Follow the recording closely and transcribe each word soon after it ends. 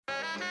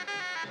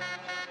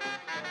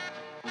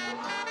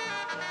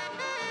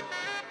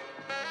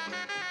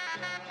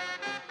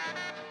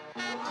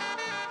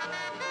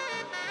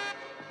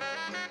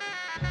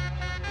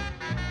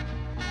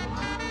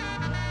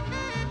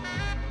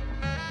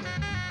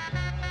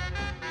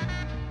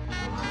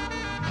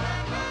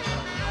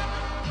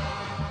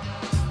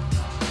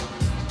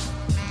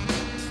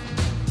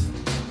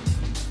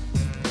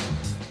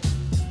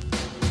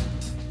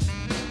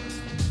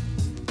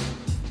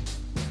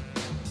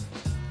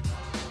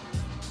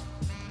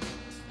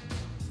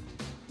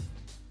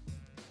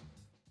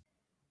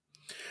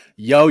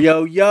Yo,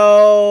 yo,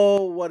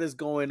 yo, what is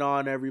going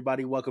on,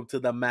 everybody? Welcome to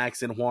the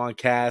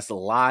Max&JuanCast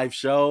live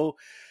show.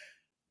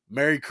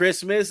 Merry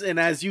Christmas. And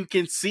as you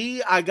can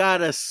see, I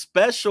got a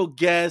special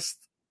guest.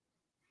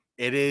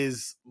 It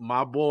is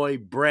my boy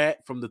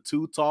Brett from the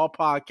Too Tall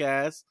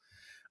podcast.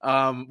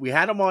 We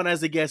had him on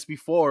as a guest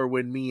before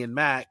when me and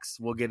Max,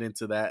 we'll get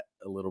into that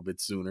a little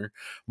bit sooner.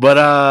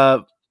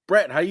 But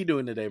Brett, how you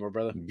doing today, my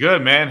brother?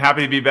 Good, man.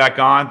 Happy to be back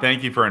on.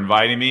 Thank you for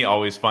inviting me.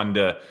 Always fun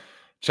to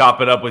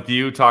chop it up with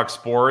you, talk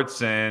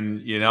sports,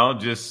 and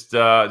just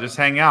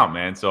hang out,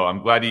 man. So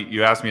I'm glad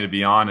you asked me to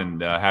be on,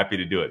 and happy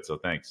to do it. So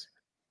thanks.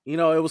 You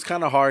know, it was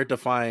kind of hard to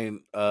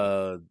find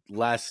a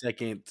last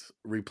second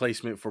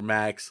replacement for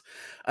Max.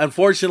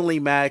 Unfortunately,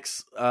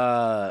 Max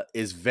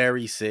is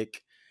very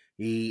sick.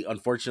 He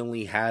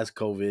unfortunately has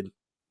COVID.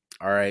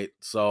 All right.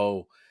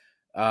 So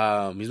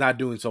he's not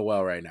doing so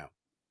well right now.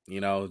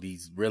 You know,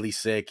 he's really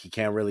sick. He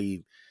can't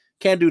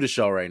do the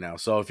show right now.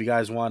 So if you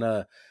guys want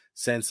to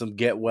send some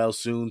get well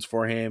soons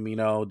for him,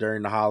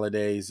 during the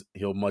holidays,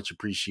 he'll much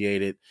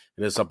appreciate it.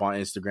 Hit us up on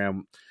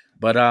Instagram.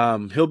 But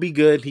he'll be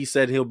good. He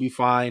said he'll be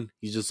fine.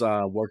 He's just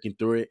working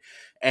through it.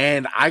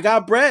 And I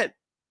got Brett.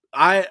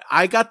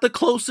 I got the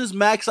closest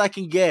Max I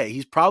can get.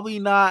 He's probably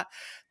not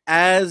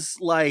as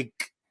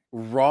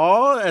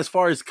raw as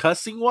far as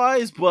cussing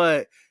wise,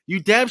 but you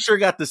damn sure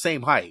got the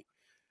same height.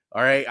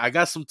 All right, I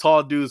got some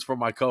tall dudes for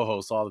my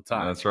co-hosts all the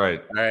time. That's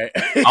right. All right,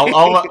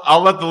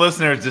 I'll let the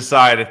listeners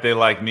decide if they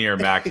like me or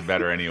Max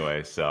better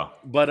anyway. So,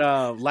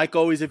 but like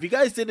always, if you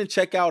guys didn't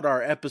check out our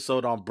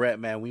episode on Brett,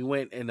 man, we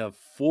went in a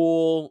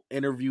full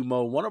interview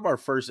mode. One of our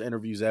first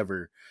interviews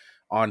ever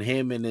on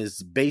him and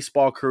his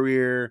baseball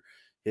career.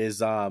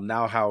 His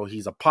now how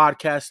he's a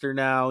podcaster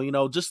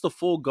now. Just the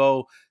full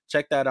go.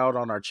 Check that out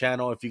on our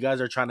channel. If you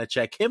guys are trying to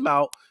check him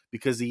out,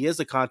 because he is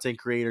a content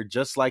creator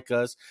just like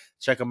us,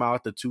 check him out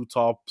at the Too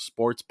Tall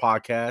Sports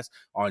Podcast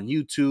on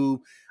YouTube.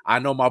 I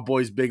know my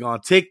boy's big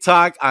on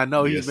TikTok. I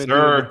know he's been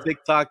doing the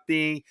TikTok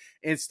thing,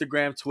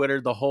 Instagram,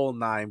 Twitter, the whole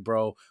nine,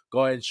 bro.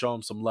 Go ahead and show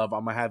him some love.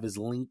 I'm going to have his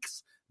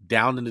links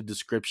down in the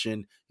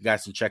description. You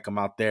guys can check him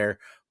out there.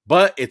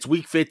 But it's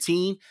week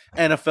 15.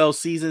 NFL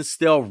season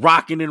still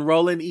rocking and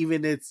rolling,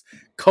 even it's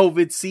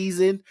COVID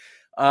season.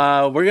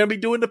 We're going to be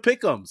doing the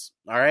pick'ems.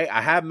 All right.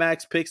 I have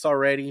Max picks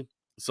already.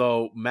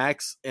 So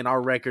Max and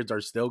our records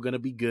are still going to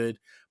be good.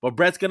 But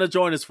Brett's going to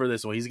join us for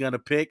this one. He's going to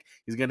pick.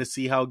 He's going to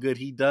see how good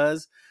he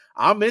does.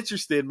 I'm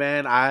interested,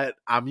 man.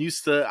 I'm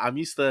used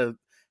to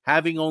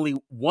having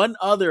only one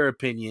other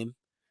opinion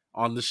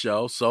on the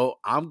show. So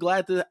I'm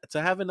glad to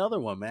have another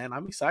one, man.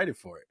 I'm excited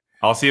for it.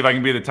 I'll see if I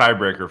can be the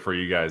tiebreaker for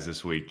you guys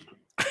this week.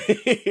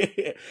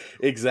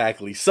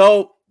 Exactly.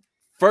 So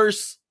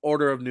first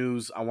order of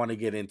news I want to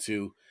get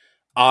into,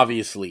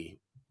 obviously,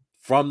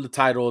 from the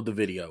title of the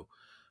video,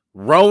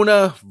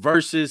 RONA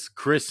versus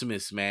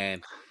Christmas,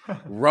 man.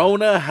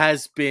 RONA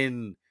has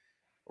been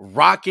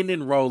rocking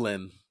and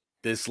rolling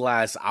this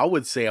last, I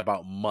would say,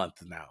 about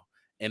month now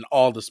in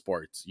all the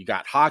sports. You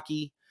got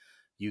hockey,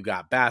 you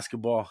got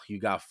basketball, you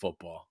got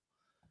football.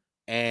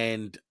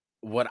 And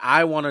what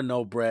I want to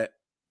know, Brett,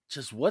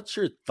 just what's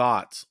your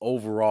thoughts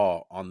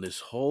overall on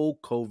this whole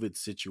COVID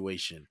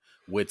situation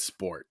with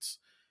sports?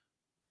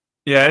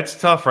 Yeah, it's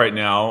tough right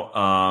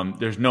now.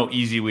 There's no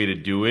easy way to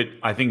do it.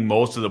 I think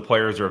most of the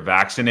players are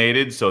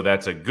vaccinated, so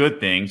that's a good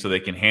thing. So they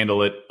can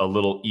handle it a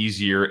little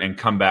easier and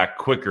come back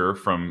quicker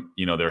from,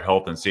 their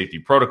health and safety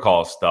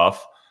protocol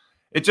stuff.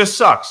 It just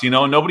sucks.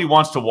 Nobody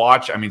wants to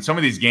watch. I mean, some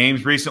of these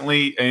games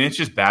recently, and it's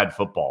just bad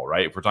football,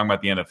 right? If we're talking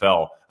about the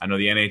NFL, I know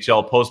the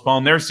NHL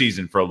postponed their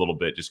season for a little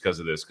bit just because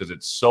of this, because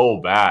it's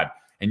so bad.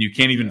 And you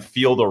can't even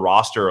field a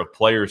roster of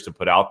players to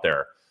put out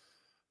there.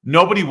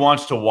 Nobody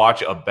wants to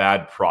watch a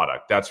bad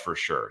product, that's for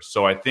sure.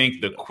 So I think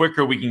the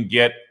quicker we can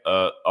get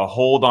a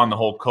hold on the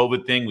whole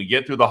COVID thing, we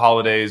get through the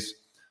holidays,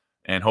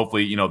 and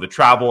hopefully, the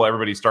travel,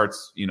 everybody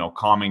starts,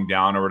 calming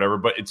down or whatever.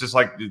 But it's just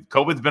like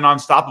COVID's been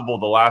unstoppable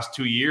the last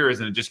 2 years,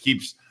 and it just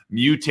keeps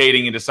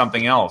mutating into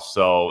something else.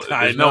 So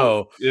there's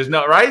no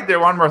right.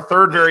 They're on our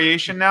third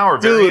variation now, or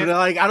dude,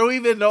 I don't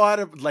even know how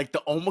to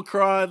the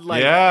Omicron.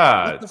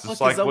 Yeah, it's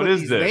just what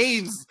is this?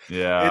 Names?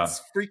 Yeah,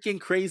 it's freaking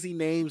crazy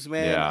names,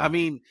 man. Yeah. I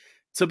mean,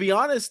 to be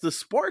honest, the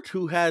sport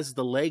who has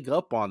the leg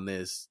up on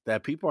this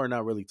that people are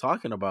not really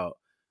talking about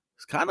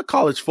is kind of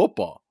college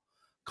football.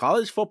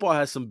 College football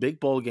has some big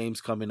bowl games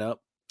coming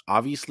up.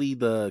 Obviously,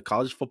 the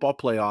college football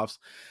playoffs.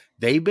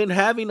 They've been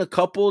having a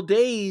couple of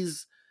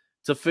days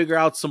to figure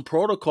out some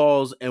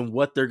protocols and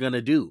what they're going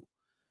to do.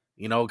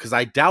 Because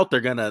I doubt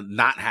they're going to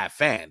not have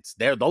fans.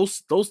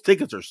 Those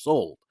tickets are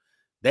sold.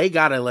 They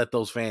got to let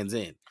those fans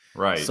in.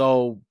 Right.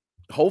 So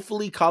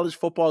hopefully college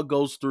football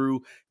goes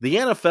through. The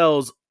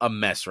NFL's a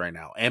mess right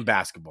now, and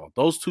basketball.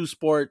 Those two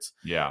sports,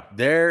 yeah,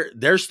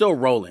 they're still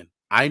rolling.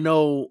 I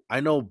know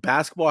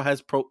basketball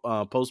has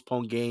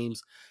postponed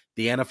games.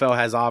 The NFL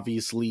has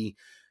obviously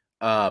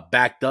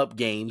backed up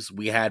games.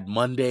 We had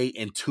Monday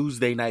and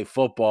Tuesday night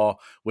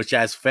football, which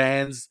as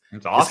fans,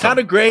 it's awesome. It's kind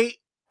of great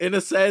in a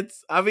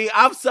sense. I mean,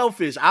 I'm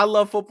selfish. I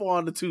love football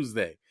on the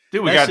Tuesday.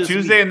 Dude, we That's got just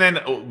Tuesday, me. and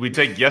then we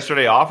take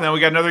yesterday off, and then we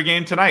got another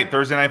game tonight,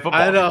 Thursday Night I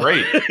Football. It's know.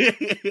 great.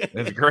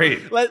 It's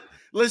great.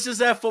 Let's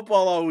just have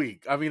football all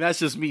week. I mean, that's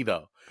just me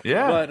though.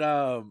 Yeah.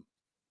 But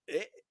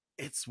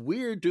it's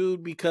weird,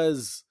 dude,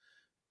 because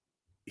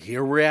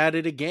here we're at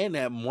it again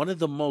at one of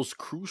the most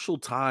crucial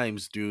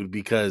times, dude,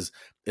 because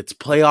it's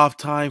playoff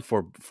time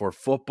for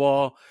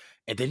football.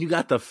 And then you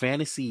got the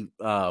fantasy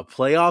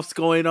playoffs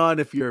going on.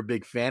 If you're a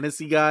big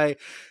fantasy guy,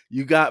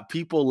 you got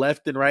people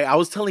left and right. I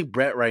was telling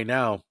Brett right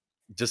now,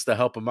 just to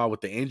help him out with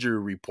the injury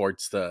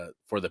reports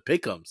for the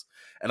pick'ems.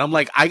 And I'm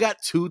like, I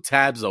got 2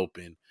 tabs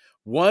open.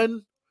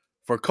 One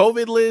for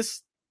COVID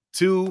list,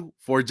 2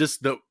 for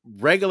just the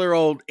regular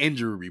old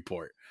injury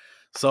report.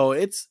 So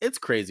it's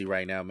crazy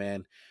right now,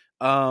 man.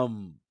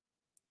 Um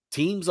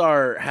Teams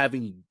are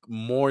having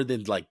more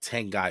than like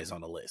 10 guys on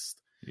the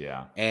list.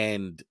 Yeah.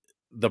 And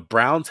the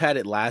Browns had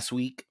it last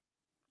week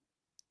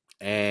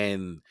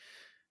and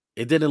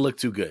it didn't look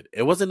too good.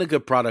 It wasn't a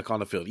good product on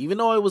the field. Even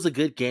though it was a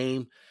good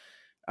game,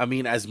 I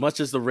mean, as much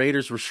as the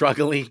Raiders were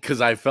struggling, because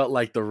I felt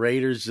like the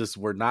Raiders just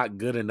were not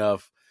good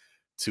enough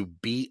to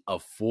beat a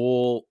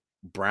full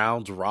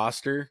Browns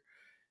roster.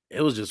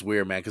 It was just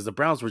weird, man, because the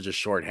Browns were just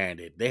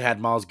shorthanded. They had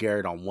Myles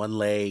Garrett on one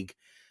leg.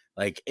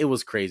 Like, it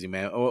was crazy,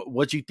 man.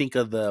 What'd you think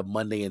of the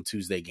Monday and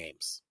Tuesday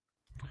games?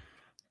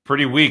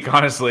 Pretty weak,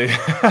 honestly.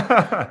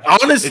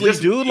 Honestly,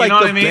 dude, you like know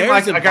what the I mean?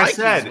 Bears and Like I Vikings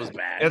said, was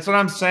bad. that's what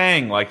I'm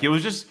saying. Like it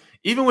was just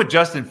even with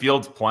Justin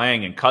Fields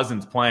playing and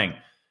Cousins playing,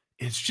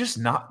 it's just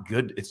not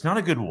good. It's not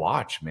a good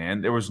watch,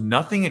 man. There was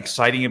nothing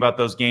exciting about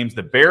those games.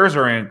 The Bears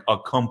are in a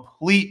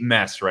complete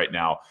mess right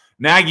now.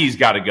 Nagy's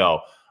got to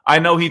go. I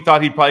know he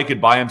thought he probably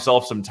could buy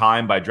himself some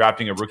time by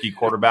drafting a rookie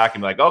quarterback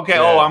and be like,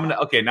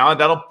 okay, now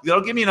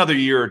that'll give me another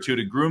year or two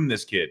to groom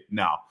this kid.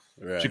 No,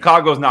 Right.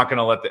 Chicago's not going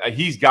to let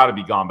he's got to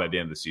be gone by the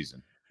end of the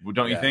season.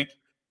 Don't you think?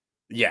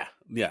 Yeah.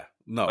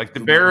 No, like the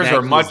Bears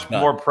are Nagy is much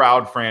done. more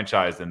proud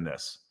franchise than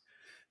this.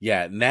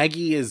 Yeah,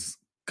 Nagy is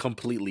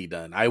completely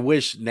done. I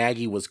wish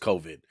Nagy was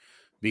COVID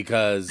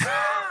because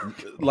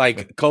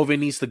like COVID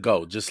needs to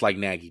go just like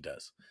Nagy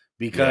does.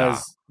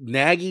 Because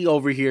Nagy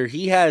over here,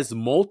 he has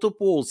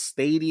multiple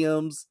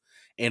stadiums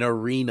and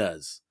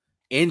arenas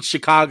in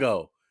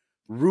Chicago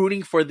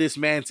rooting for this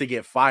man to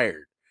get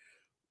fired.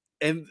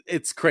 And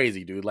it's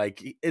crazy, dude.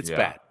 Like, it's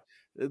bad.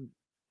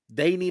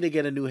 They need to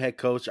get a new head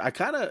coach. I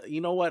kind of,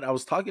 you know what? I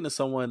was talking to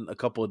someone a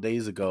couple of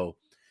days ago.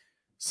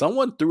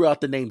 Someone threw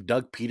out the name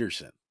Doug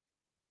Peterson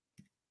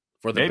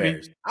for the Maybe.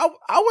 Bears. I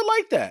would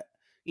like that.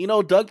 You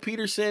know, Doug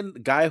Peterson,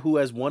 guy who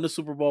has won a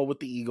Super Bowl with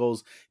the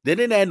Eagles,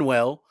 didn't end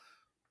well,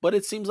 but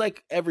it seems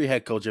like every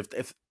head coach,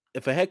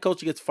 if a head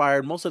coach gets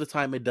fired, most of the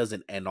time it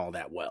doesn't end all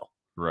that well.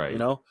 Right. You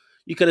know,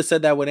 you could have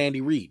said that with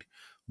Andy Reid,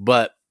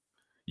 but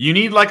you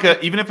need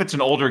even if it's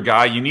an older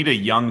guy, you need a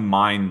young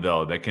mind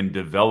though that can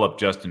develop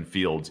Justin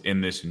Fields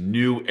in this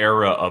new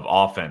era of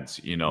offense.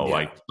 You know,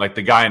 like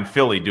the guy in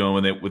Philly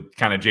doing with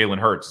kind of Jalen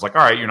Hurts. It's like,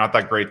 all right, you're not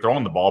that great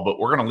throwing the ball, but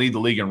we're going to lead the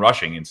league in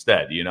rushing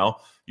instead. You know,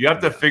 you have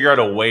to figure out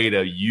a way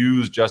to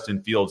use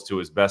Justin Fields to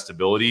his best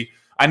ability.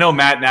 I know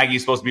Matt Nagy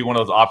is supposed to be one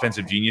of those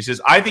offensive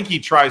geniuses. I think he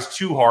tries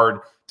too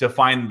hard to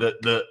find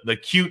the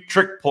cute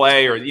trick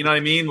play, or you know what I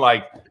mean?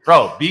 Like,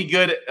 bro, be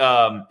good.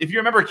 If you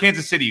remember,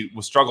 Kansas City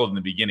was struggled in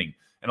the beginning.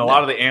 And a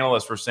lot of the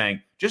analysts were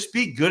saying, just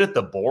be good at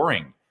the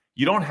boring.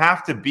 You don't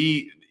have to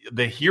be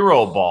the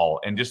hero ball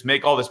and just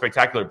make all the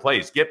spectacular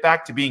plays. Get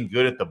back to being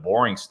good at the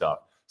boring stuff.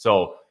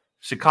 So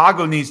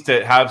Chicago needs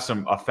to have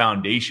a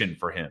foundation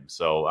for him.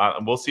 So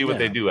we'll see what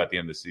they do at the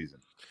end of the season.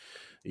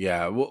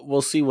 Yeah,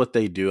 we'll see what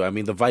they do. I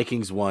mean, the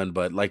Vikings won,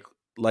 but like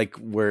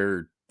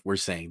we're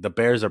saying, the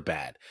Bears are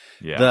bad.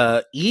 Yeah.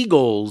 The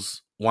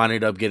Eagles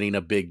wound up getting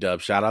a big dub.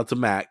 Shout out to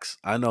Max.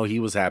 I know he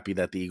was happy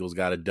that the Eagles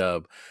got a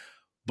dub.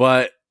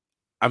 But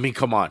I mean,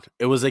 come on.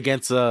 It was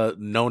against a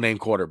no-name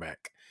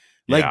quarterback.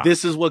 Like,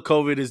 this is what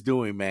COVID is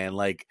doing, man.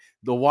 Like,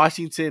 the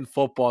Washington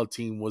football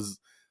team was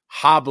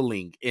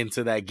hobbling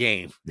into that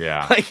game.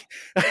 Yeah. Like,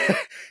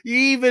 you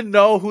even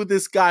know who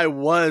this guy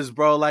was,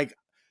 bro. Like,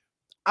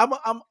 I'm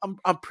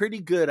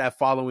pretty good at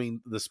following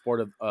the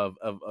sport of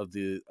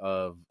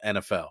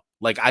NFL.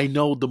 Like, I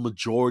know the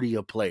majority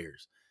of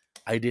players.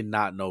 I did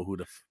not know who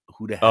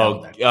the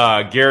hell.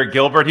 Garrett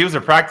Gilbert. He was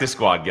a practice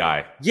squad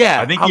guy. Yeah,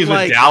 I think he was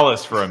with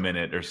Dallas for a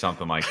minute or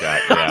something like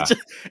that. Yeah.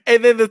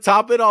 And then to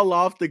top it all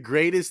off, the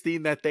greatest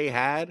thing that they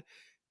had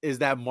is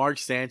that Mark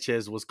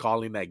Sanchez was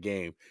calling that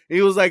game.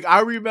 He was like,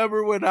 I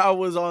remember when I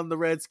was on the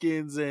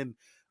Redskins and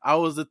I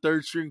was the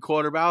third string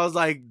quarterback. I was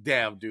like,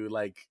 damn, dude,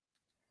 like,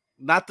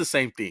 not the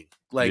same thing.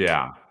 Like,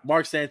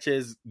 Mark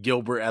Sanchez,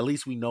 Gilbert, at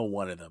least we know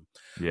one of them.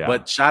 Yeah.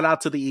 But shout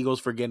out to the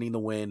Eagles for getting the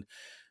win.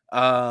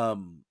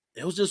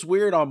 It was just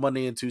weird on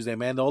Monday and Tuesday,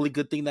 man. The only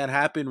good thing that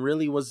happened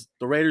really was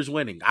the Raiders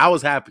winning. I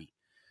was happy.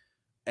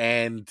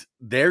 And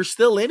they're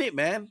still in it,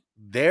 man.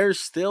 They're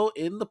still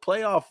in the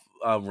playoff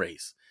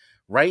race.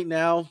 Right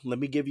now, let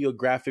me give you a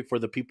graphic for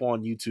the people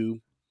on YouTube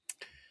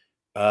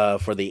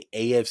for the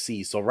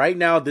AFC. So right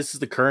now, this is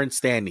the current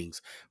standings.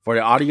 For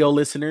the audio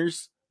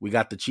listeners, we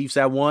got the Chiefs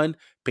at 1,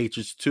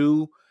 Patriots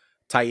 2,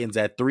 Titans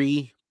at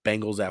 3,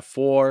 Bengals at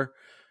 4.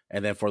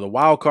 And then for the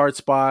wild card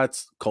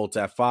spots, Colts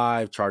at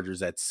 5,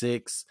 Chargers at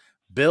 6,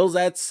 Bills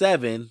at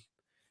 7.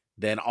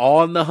 Then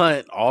all in the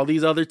hunt, all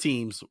these other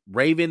teams,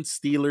 Ravens,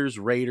 Steelers,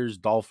 Raiders,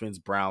 Dolphins,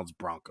 Browns,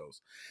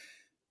 Broncos.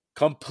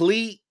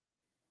 Complete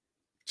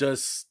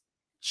just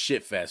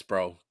shit fest,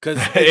 bro. Because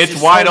it's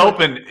wide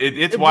open.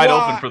 It's wide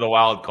open for the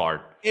wild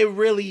card. It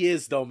really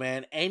is, though,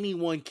 man.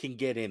 Anyone can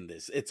get in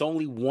this. It's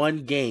only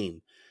one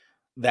game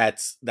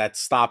that's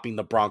stopping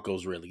the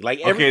Broncos, really.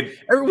 Like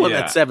everyone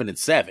that's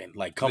 7-7.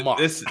 Like, come on.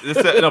 Pull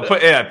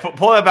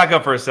that back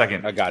up for a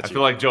second. I got you. I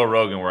feel like Joe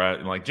Rogan. Where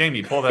I'm like,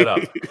 Jamie, pull that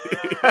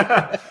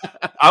up.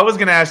 I was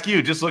going to ask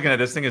you, just looking at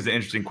this thing is an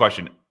interesting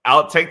question.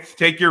 I'll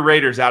take your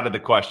Raiders out of the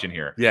question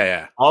here.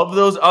 Yeah. Of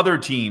those other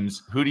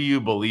teams, who do you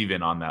believe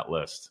in on that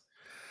list?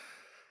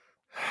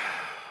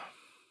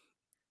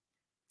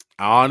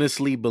 I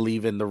honestly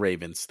believe in the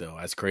Ravens still,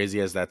 as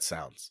crazy as that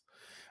sounds.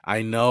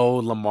 I know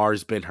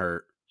Lamar's been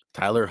hurt.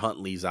 Tyler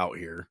Huntley's out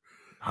here.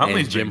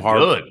 Huntley's been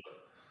good.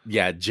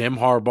 Yeah, Jim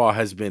Harbaugh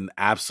has been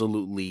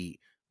absolutely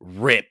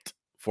ripped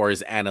for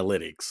his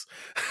analytics.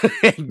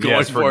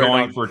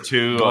 Going for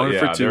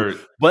two.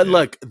 But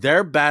look,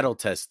 they're battle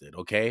tested,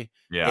 okay?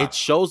 Yeah. It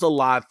shows a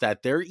lot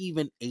that they're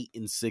even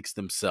 8-6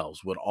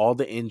 themselves with all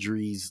the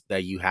injuries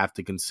that you have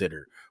to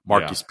consider.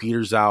 Marcus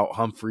Peters out,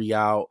 Humphrey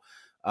out,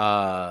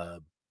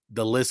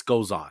 the list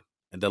goes on.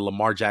 And then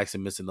Lamar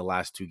Jackson missing the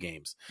last 2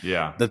 games.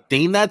 Yeah. The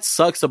thing that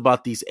sucks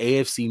about these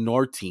AFC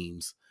North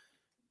teams,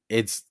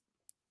 it's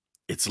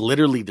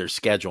literally their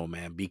schedule,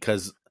 man.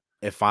 Because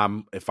if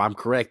I'm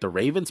correct, the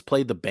Ravens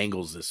played the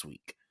Bengals this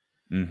week.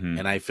 Mm-hmm.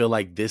 And I feel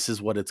like this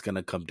is what it's going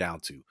to come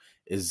down to,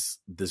 is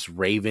this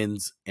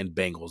Ravens and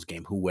Bengals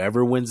game.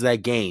 Whoever wins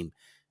that game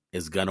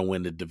is going to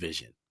win the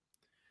division.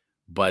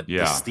 But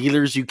the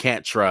Steelers, you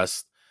can't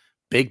trust.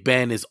 Big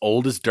Ben is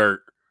old as dirt.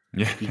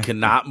 He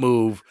cannot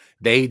move.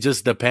 They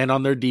just depend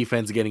on their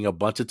defense getting a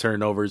bunch of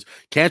turnovers.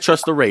 Can't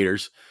trust the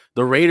Raiders.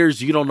 The Raiders,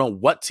 you don't know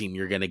what team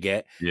you're going to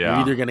get. Yeah.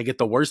 You're either going to get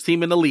the worst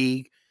team in the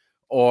league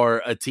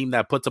or a team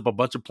that puts up a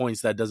bunch of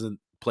points that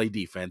doesn't play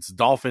defense.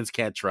 Dolphins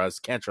can't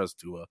trust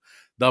Tua.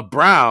 The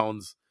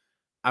Browns,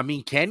 I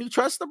mean, can you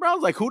trust the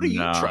Browns? Like, who do you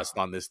trust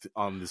on this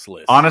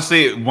list?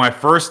 Honestly, my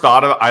first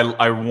thought of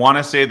I want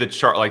to say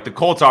the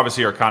Colts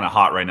obviously are kind of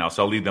hot right now,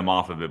 so I'll leave them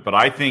off of it. But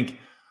I think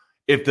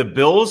if the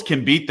Bills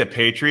can beat the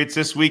Patriots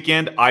this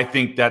weekend, I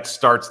think that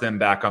starts them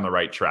back on the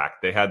right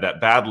track. They had that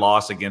bad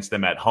loss against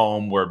them at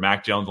home where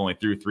Mac Jones only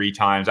threw 3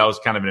 times. That was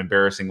kind of an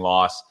embarrassing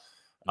loss.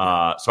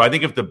 So I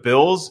think if the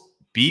Bills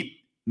beat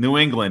New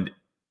England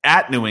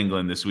at New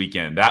England this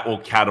weekend, that will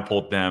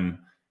catapult them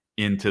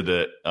into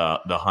the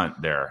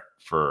hunt there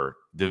for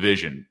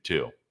Division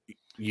 2.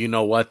 You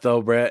know what,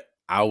 though, Brett?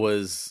 I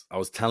was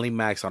telling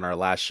Max on our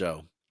last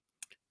show,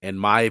 in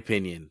my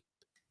opinion,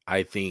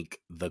 I think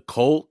the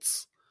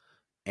Colts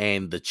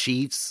and the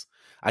Chiefs.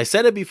 I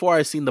said it before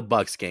I seen the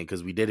Bucks game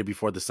because we did it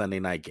before the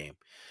Sunday night game.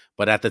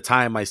 But at the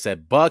time I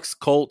said Bucks,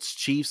 Colts,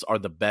 Chiefs are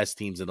the best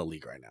teams in the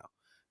league right now.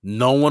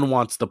 No one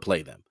wants to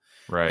play them.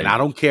 Right. And I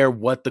don't care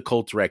what the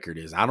Colts record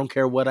is. I don't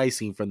care what I've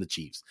seen from the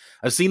Chiefs.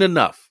 I've seen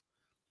enough.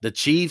 The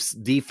Chiefs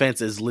defense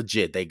is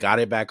legit. They got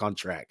it back on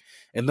track.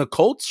 And the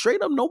Colts,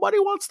 straight up, nobody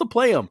wants to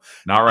play them.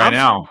 Not right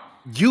now.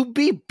 You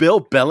beat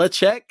Bill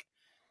Belichick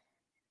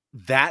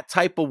that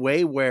type of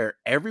way where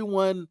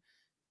everyone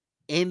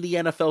in the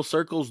NFL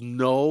circles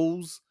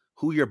knows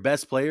who your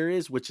best player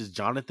is, which is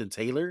Jonathan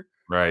Taylor.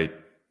 Right.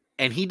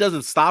 And he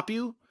doesn't stop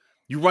you.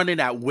 You run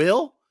it at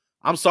will.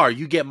 I'm sorry,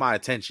 you get my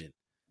attention.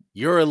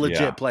 You're a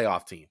legit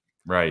playoff team.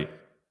 Right.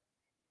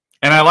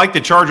 And I like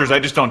the Chargers. I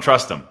just don't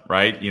trust them.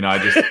 Right.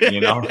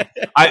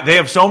 They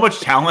have so much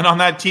talent on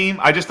that team.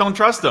 I just don't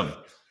trust them.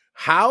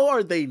 How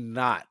are they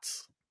not?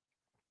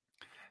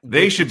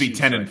 They should be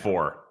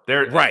 10-4.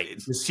 They're right.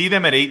 To see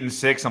them at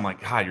 8-6, I'm like,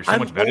 God, you're so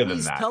much better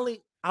than that.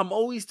 I'm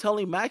always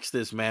telling Max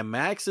this, man.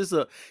 Max is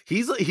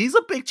he's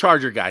a big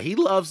Charger guy. He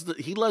loves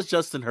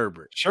Justin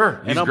Herbert.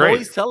 Sure, and I'm great.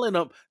 Always telling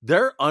him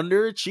they're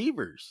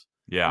underachievers.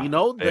 Yeah,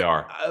 they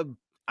are.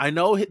 I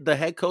know the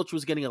head coach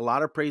was getting a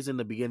lot of praise in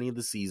the beginning of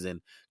the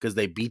season because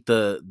they beat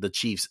the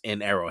Chiefs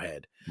in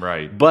Arrowhead.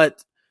 Right,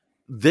 but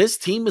this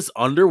team is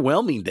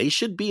underwhelming. They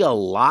should be a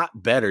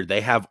lot better.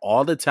 They have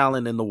all the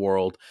talent in the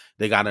world.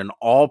 They got an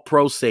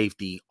all-pro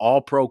safety,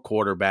 all-pro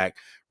quarterback,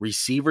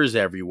 receivers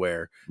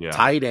everywhere,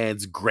 tight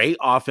ends, great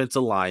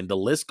offensive line. The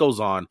list goes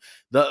on.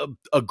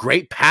 A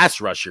great pass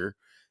rusher.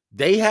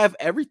 They have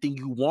everything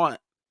you want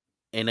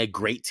in a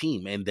great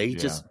team, and they're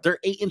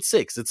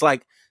 8-6. It's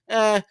like,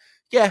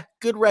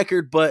 good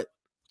record, but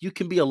you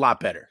can be a lot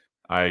better.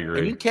 I agree.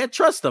 And you can't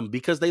trust them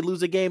because they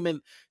lose a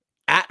game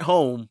at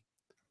home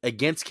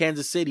against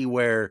Kansas City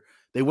where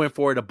they went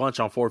for it a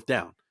bunch on 4th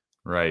down.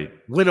 Right.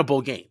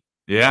 Winnable game.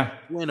 Yeah.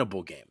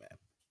 Winnable game, man.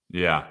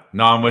 Yeah.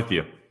 No, I'm with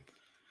you.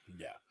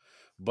 Yeah.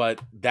 But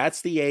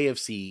that's the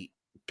AFC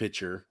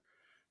picture.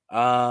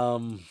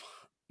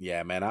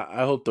 Yeah, man.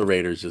 I hope the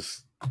Raiders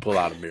just pull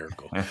out a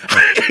miracle.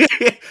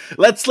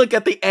 Let's look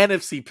at the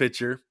NFC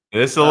picture.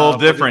 It's a little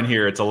different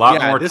here. It's a lot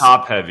more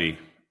top heavy.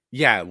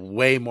 Yeah,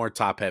 way more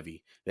top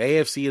heavy. The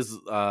AFC is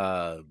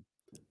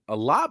a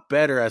lot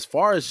better as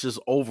far as just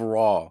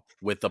overall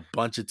with a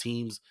bunch of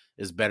teams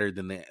is better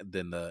than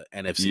the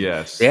NFC.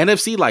 Yes. The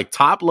NFC, like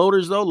top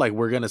loaders though, like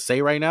we're gonna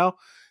say right now,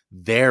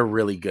 they're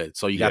really good.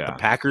 So you got the Yeah.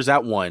 Packers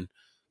at 1,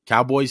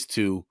 Cowboys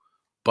 2,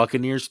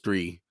 Buccaneers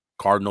 3,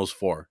 Cardinals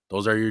 4.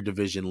 Those are your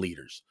division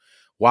leaders.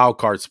 Wild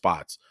card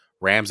spots: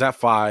 Rams at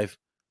 5,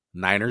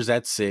 Niners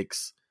at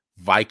 6,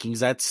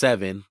 Vikings at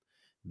 7.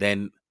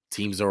 Then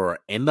teams that are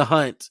in the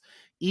hunt: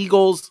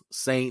 Eagles,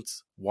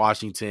 Saints,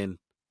 Washington,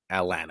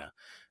 Atlanta.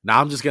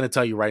 Now I'm just gonna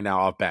tell you right now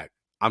off back,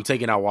 I'm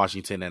taking out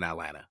Washington and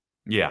Atlanta.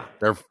 Yeah.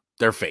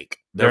 They're fake.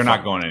 They're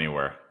not going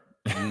anywhere.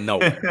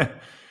 Nowhere.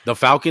 The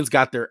Falcons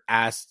got their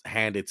ass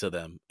handed to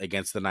them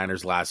against the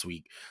Niners last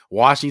week.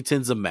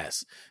 Washington's a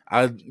mess.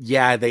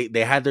 Yeah,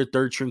 they had their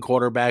third string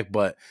quarterback,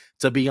 but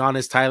to be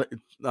honest, Taylor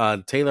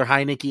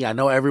Heineke, I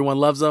know everyone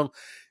loves him.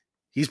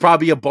 He's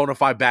probably a bona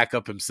fide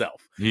backup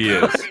himself. He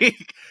is.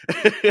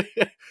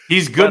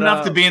 He's good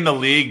enough to be in the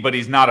league, but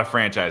he's not a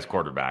franchise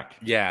quarterback.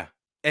 Yeah.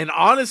 And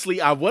honestly,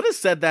 I would have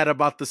said that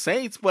about the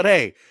Saints, but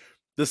hey,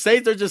 the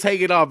Saints are just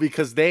hanging on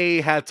because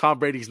they had Tom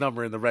Brady's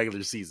number in the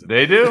regular season.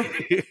 They do.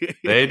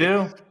 They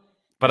do.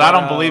 But I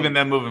don't believe in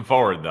them moving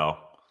forward, though.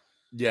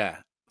 Yeah.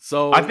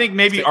 So I think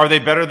maybe, are they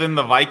better than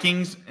the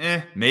Vikings?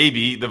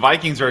 Maybe. The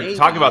Vikings are,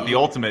 talk about the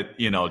ultimate,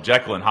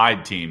 Jekyll and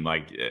Hyde team.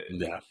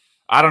 Yeah.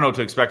 I don't know what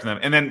to expect from them.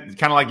 And then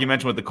kind of like you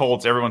mentioned with the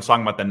Colts, everyone's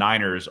talking about the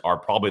Niners are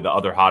probably the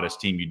other hottest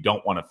team you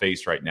don't want to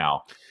face right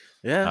now.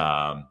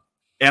 Yeah.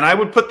 And I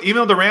would put,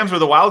 even though the Rams are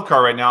the wild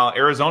card right now,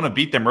 Arizona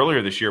beat them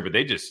earlier this year, but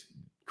they just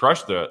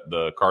crushed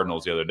the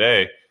Cardinals the other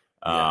day.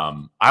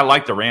 I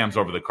like the Rams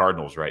over the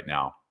Cardinals right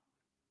now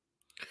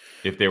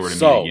if they were to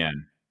meet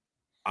again.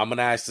 I'm going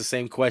to ask the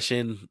same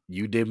question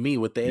you did me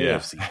with the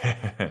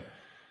AFC.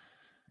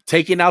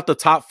 Taking out the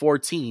top 4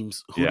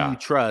 teams, who do you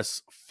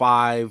trust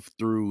 5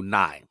 through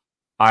 9?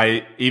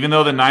 Even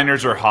though the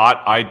Niners are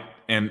hot,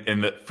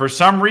 for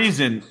some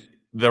reason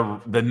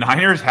the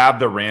Niners have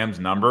the Rams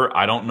number.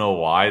 I don't know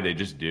why, they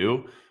just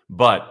do.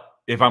 But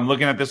if I'm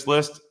looking at this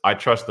list, I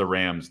trust the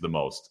Rams the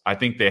most. I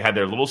think they had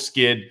their little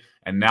skid,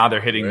 and now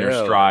they're hitting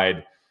their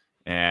stride,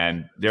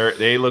 and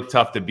they look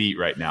tough to beat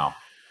right now.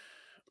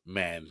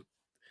 Man,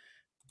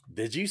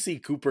 did you see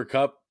Cooper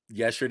Kupp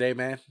yesterday,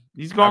 man?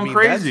 He's going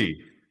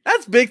crazy.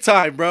 That's big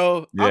time,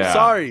 bro. Yeah. I'm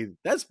sorry.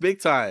 That's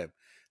big time.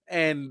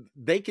 And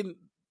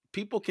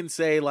people can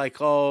say like,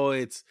 oh,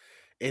 it's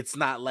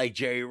not like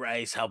Jerry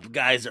Rice, how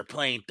guys are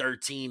playing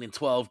 13 and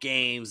 12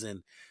 games.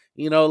 And,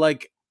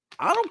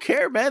 I don't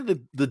care,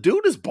 man. The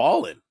dude is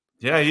balling.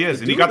 Yeah, he is.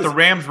 And he got the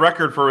Rams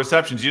record for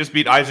receptions. He just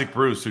beat Isaac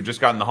Bruce, who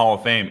just got in the Hall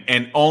of Fame,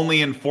 and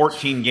only in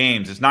 14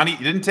 games. It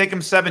didn't take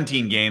him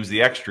 17 games,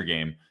 the extra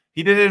game.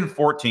 He did it in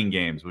 14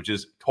 games, which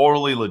is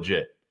totally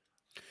legit.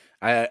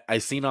 I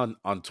seen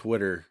on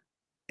Twitter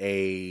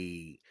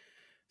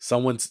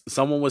someone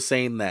was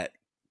saying that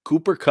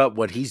Cooper Kupp,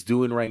 what he's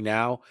doing right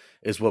now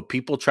is what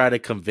people try to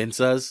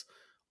convince us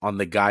on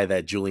the guy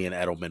that Julian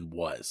Edelman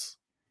was.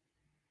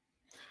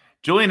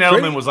 Julian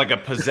Edelman was like a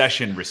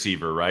possession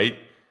receiver, right?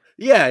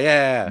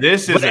 Yeah.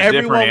 This is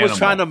everyone was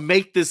trying to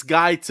make this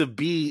guy to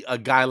be a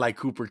guy like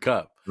Cooper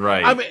Kupp.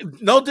 Right. I mean,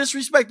 no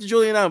disrespect to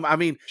Julian Edelman. I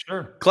mean,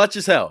 sure, clutch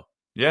as hell.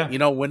 Yeah.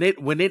 When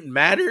it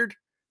mattered,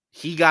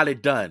 he got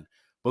it done.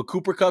 But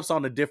Cooper Kupp's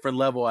on a different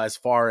level as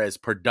far as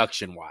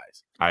production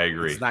wise. I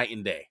agree. It's night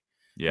and day.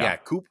 Yeah.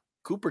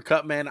 Cooper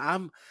Kupp, man,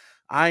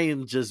 I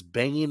am just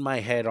banging my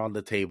head on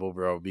the table,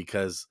 bro,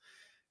 because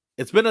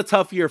it's been a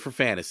tough year for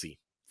fantasy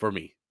for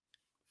me.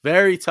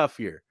 Very tough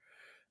year.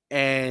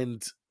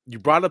 And you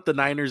brought up the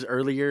Niners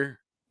earlier.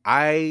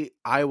 I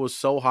was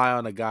so high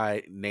on a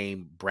guy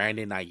named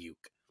Brandon Ayuk,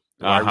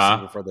 wide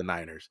receiver for the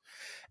Niners.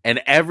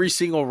 And every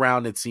single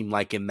round, it seemed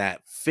like in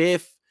that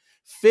fifth,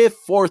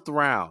 fourth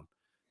round,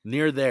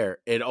 near there,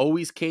 it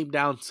always came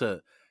down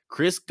to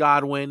Chris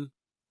Godwin,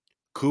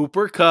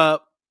 Cooper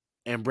Kupp,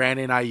 and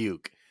Brandon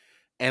Ayuk.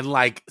 And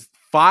like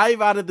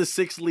 5 out of the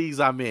 6 leagues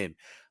I'm in,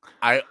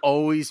 I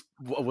always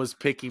was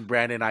picking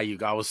Brandon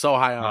Ayuk. I was so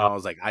high on him. I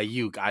was like,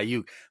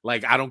 Ayuk.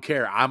 Like, I don't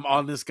care. I'm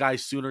on this guy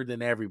sooner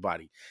than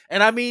everybody.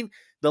 And I mean,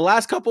 the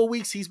last couple of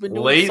weeks he's been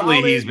doing lately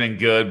solid. He's been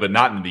good, but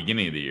not in the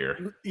beginning of the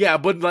year. Yeah,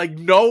 but like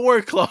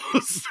nowhere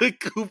close to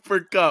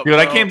Cooper Kupp. Dude,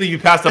 I can't believe you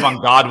passed up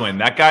on Godwin.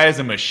 That guy is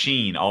a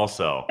machine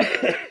also.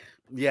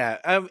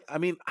 Yeah, I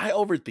mean, I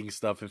overthink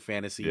stuff in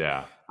fantasy.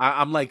 Yeah.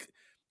 I'm like,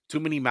 too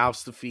many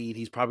mouths to feed.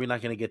 He's probably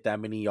not going to get that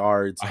many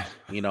yards.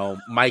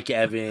 Mike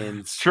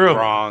Evans, true.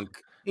 Gronk.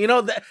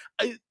 No,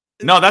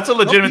 that's a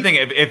legitimate thing.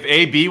 If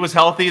AB was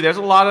healthy, there's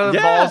a lot of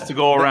balls to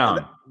go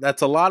around.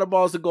 That's a lot of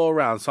balls to go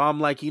around. So I'm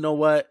like, you know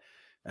what?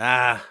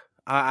 I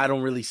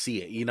don't really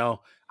see it.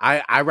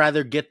 I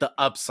rather get the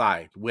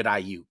upside with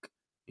Ayuk.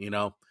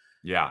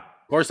 Yeah.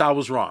 Of course, I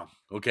was wrong.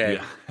 Okay,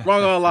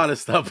 wrong on a lot of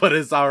stuff, but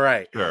it's all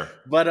right. Sure.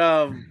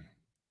 But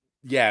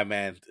yeah,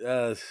 man.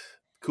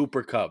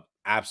 Cooper Kupp,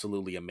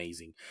 absolutely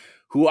amazing.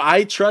 Who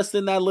I trust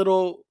in that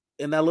little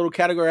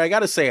category. I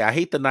gotta say, I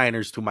hate the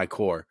Niners to my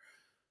core,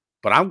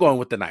 but I'm going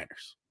with the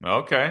Niners.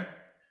 Okay.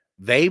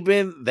 They've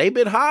been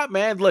hot,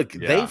 man. Look,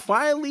 they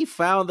finally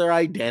found their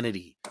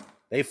identity.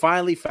 They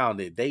finally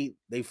found it.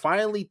 They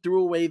finally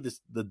threw away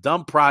the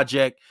dumb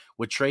project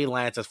with Trey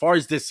Lance as far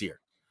as this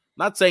year.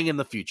 I'm not saying in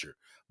the future,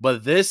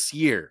 but this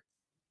year,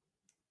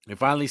 they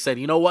finally said,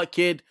 you know what,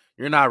 kid?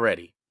 You're not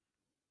ready.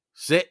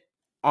 Sit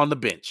on the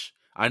bench.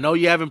 I know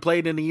you haven't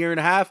played in a year and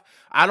a half.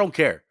 I don't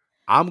care.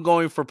 I'm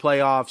going for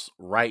playoffs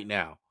right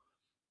now.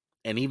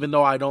 And even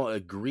though I don't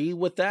agree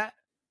with that,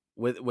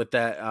 with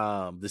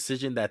that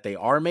decision that they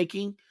are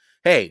making,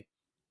 hey,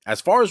 as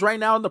far as right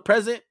now in the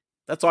present,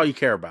 that's all you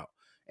care about.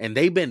 And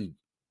they've been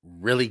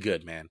really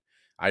good, man.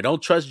 I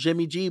don't trust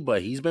Jimmy G,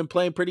 but he's been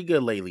playing pretty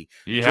good lately.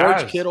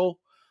 George Kittle,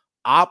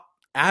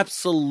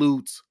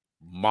 absolute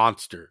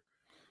monster.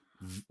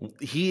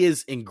 He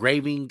is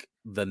engraving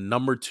the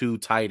number 2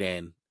 tight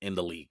end in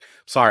the league.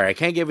 Sorry, I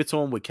can't give it to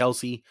him with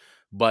Kelsey,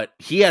 but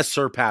he has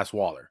surpassed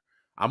Waller.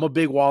 I'm a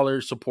big Waller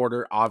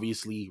supporter,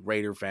 obviously,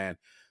 Raider fan,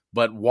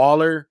 but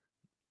Waller,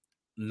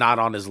 not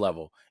on his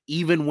level,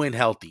 even when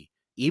healthy.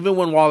 Even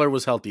when Waller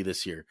was healthy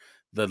this year,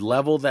 the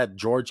level that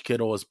George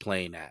Kittle is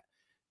playing at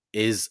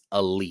is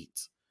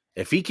elite.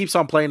 If he keeps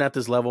on playing at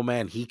this level,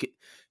 man,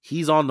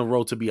 he's on the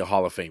road to be a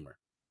Hall of Famer.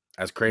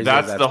 As crazy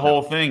as that's the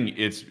whole thing.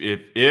 It's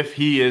if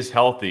he is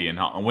healthy and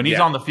when he's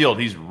on the field,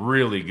 he's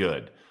really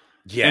good.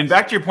 Yes. And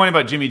back to your point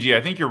about Jimmy G,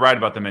 I think you're right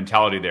about the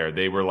mentality there.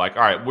 They were like,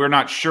 all right, we're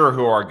not sure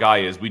who our guy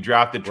is. We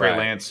drafted Trey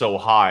Lance so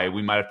high,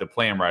 we might have to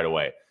play him right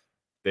away.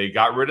 They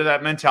got rid of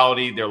that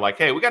mentality. They're like,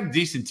 hey, we got a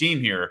decent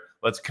team here.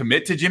 Let's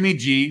commit to Jimmy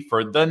G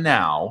for the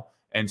now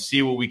and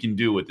see what we can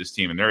do with this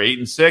team. And they're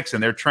 8-6,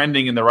 and they're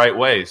trending in the right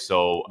way.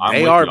 So I'm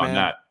with you on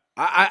that.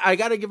 I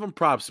got to give them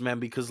props, man,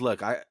 because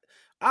look,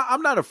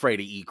 I'm not afraid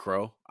to eat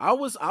crow. I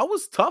was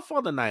tough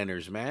on the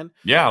Niners, man.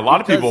 Yeah, a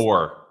lot of people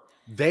were.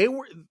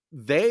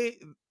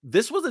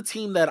 This was a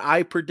team that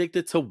I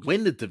predicted to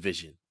win the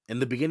division in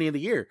the beginning of the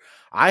year.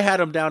 I had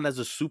them down as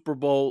a Super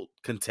Bowl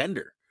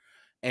contender.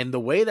 And the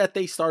way that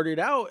they started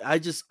out, I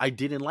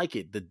didn't like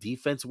it. The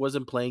defense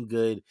wasn't playing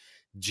good.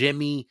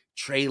 Jimmy,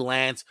 Trey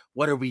Lance,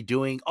 what are we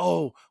doing?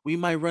 Oh, we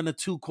might run a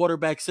 2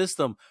 quarterback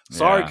system.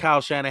 Sorry,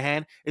 Kyle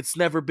Shanahan. It's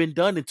never been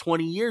done in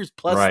 20 years.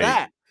 Plus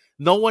that.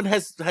 No one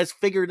has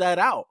figured that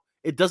out.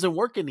 It doesn't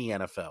work in the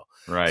NFL.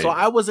 Right. So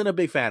I wasn't a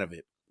big fan of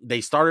it.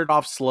 They started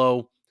off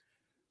slow.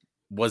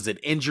 Was it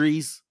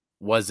injuries?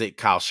 Was it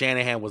Kyle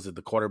Shanahan? Was it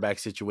the quarterback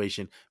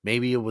situation?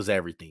 Maybe it was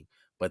everything.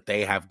 But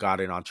they have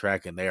gotten on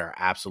track, and they are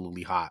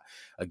absolutely hot.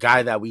 A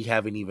guy that we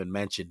haven't even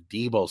mentioned,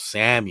 Deebo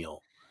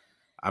Samuel.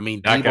 I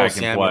mean, that Deebo guy can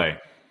Samuel, play.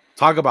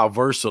 Talk about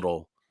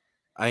versatile.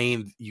 I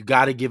mean, you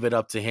got to give it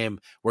up to him.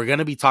 We're going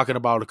to be talking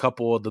about a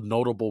couple of the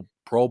notable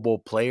Pro Bowl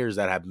players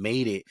that have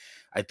made it.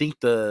 I think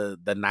the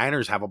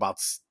Niners have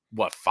about,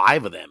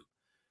 5 of them.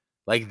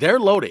 Like, they're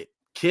loaded.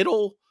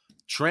 Kittle,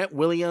 Trent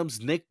Williams,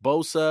 Nick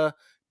Bosa,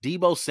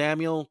 Deebo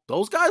Samuel.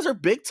 Those guys are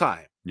big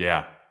time.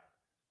 Yeah.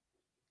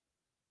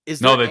 They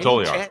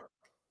totally are.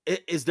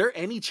 Is there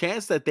any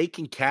chance that they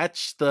can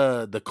catch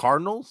the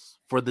Cardinals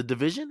for the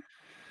division?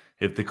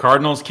 If the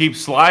Cardinals keep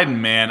sliding,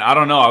 man, I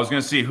don't know. I was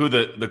going to see who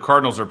the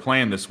Cardinals are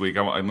playing this week.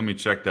 Let me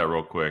check that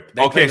real quick.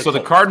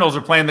 The Cardinals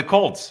are playing the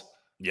Colts.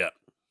 Yep.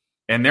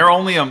 And they're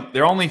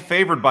only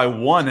favored by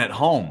 1 at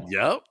home.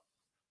 Yep.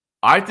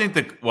 I think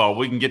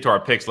we can get to our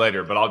picks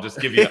later, but I'll just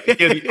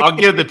I'll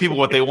give the people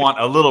what they want,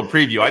 a little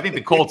preview. I think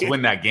the Colts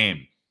win that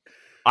game.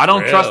 I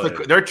don't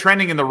trust they're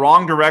trending in the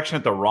wrong direction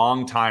at the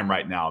wrong time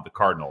right now, the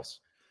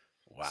Cardinals.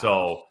 Wow.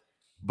 So,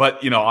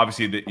 but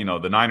obviously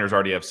the Niners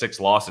already have 6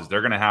 losses.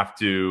 They're going to have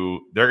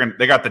to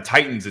they got the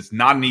Titans. It's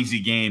not an easy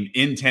game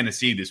in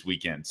Tennessee this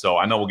weekend. So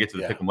I know we'll get to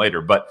the pick them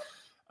later, but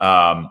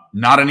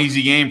not an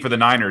easy game for the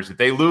Niners. If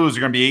they lose,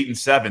 they're going to be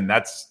 8-7.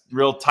 That's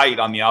real tight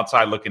on the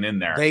outside looking in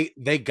there.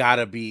 They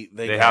gotta be.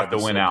 They have to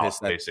win out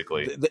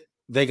basically.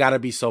 They gotta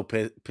be so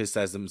pissed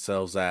at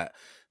themselves at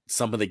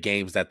some of the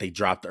games that they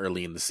dropped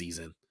early in the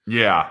season.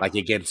 Yeah, like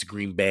against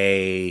Green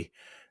Bay,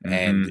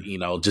 and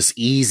just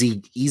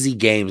easy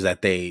games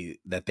that they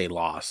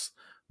lost.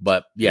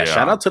 But yeah,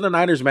 shout out to the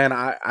Niners, man.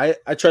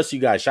 I trust you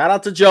guys. Shout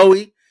out to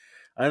Joey.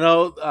 I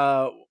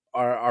know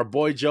our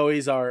boy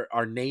Joey's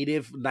our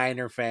native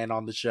Niner fan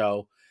on the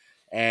show,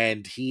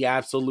 and he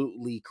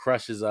absolutely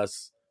crushes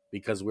us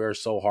because we're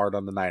so hard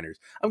on the Niners.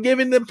 I'm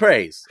giving them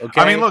praise.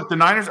 Okay. I mean, look, the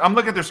Niners, I'm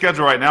looking at their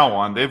schedule right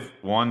now. They've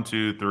 1,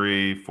 2,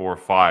 3, 4,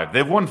 5.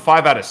 They've won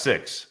 5 out of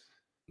 6.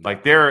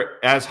 Like,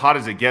 they're as hot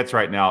as it gets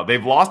right now.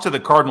 They've lost to the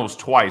Cardinals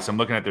twice. I'm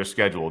looking at their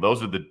schedule.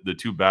 Those are the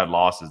 2 bad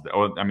losses.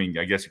 I mean,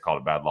 I guess you call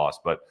it a bad loss,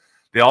 but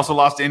they also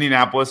lost to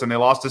Indianapolis and they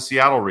lost to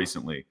Seattle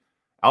recently.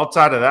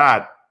 Outside of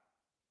that,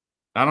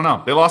 I don't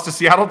know. They lost to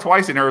Seattle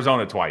twice and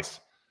Arizona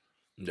twice.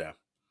 Yeah.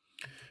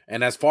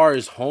 And as far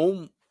as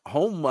home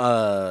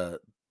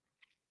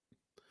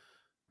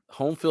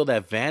field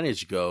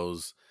advantage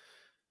goes,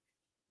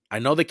 I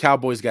know the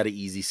Cowboys got an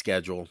easy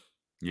schedule.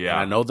 Yeah.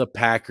 I know the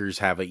Packers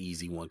have an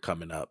easy one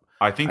coming up.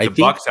 I think the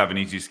Bucs have an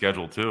easy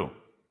schedule too.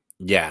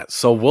 Yeah,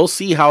 so we'll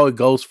see how it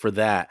goes for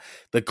that.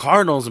 The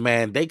Cardinals,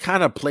 man, they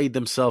kind of played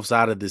themselves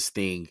out of this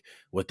thing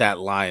with that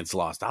Lions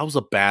loss. That was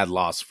a bad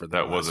loss for them.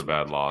 That was a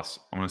bad loss.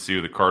 I'm going to see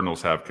who the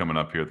Cardinals have coming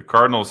up here. The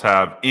Cardinals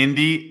have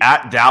Indy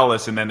at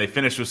Dallas, and then they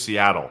finish with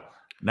Seattle.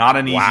 Not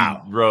an easy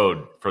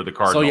road for the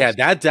Cardinals. So, yeah,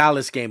 that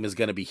Dallas game is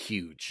going to be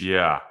huge.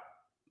 Yeah.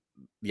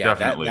 Yeah,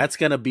 that's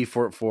going to be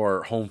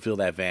for home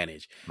field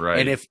advantage.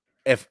 Right. And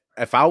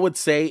if I would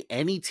say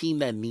any team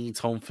that needs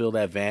home field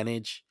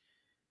advantage,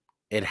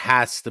 it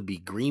has to be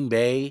Green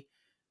Bay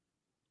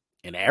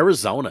and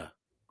Arizona.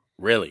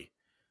 Really.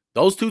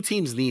 Those two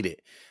teams need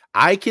it.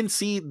 I can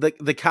see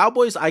the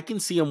Cowboys, I can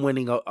see them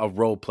winning a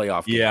road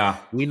playoff game. Yeah.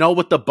 We know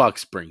what the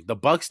Bucks bring. The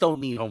Bucks don't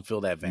need home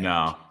field advantage.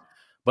 No.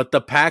 But the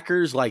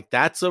Packers, like,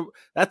 that's a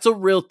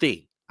real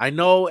thing. I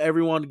know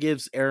everyone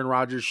gives Aaron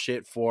Rodgers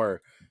shit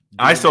for.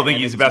 I still think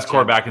he's the best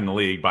quarterback in the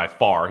league by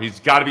far. He's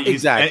got to be.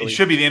 Exactly. He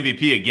should be the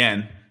MVP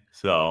again.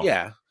 So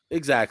yeah,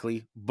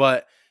 exactly.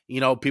 But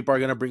people are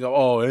gonna bring up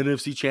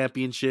NFC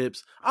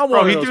championships.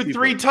 Bro, he threw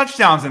 3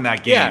 touchdowns in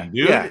that game,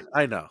 dude. Yeah,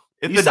 I know.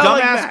 If the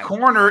dumbass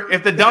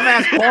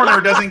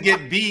corner doesn't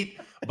get beat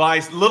by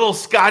little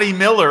Scotty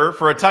Miller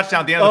for a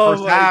touchdown at the end of the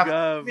first half,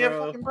 give me a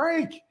fucking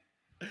break.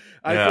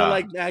 I feel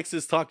like Max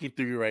is talking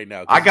through you right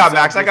now. I got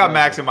Max. I got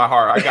Max in my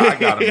heart. I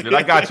got him, dude.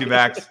 I got you,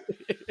 Max.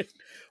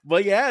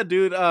 But yeah,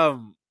 dude.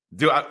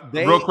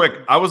 Real quick,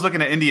 I was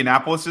looking at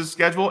Indianapolis's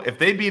schedule. If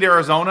they beat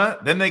Arizona,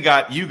 then they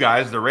got you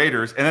guys, the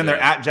Raiders, and then they're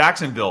at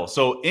Jacksonville.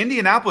 So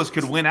Indianapolis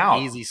could win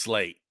out. Easy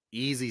slate.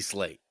 Easy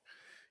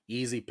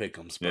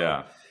pick'ems,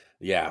 bro.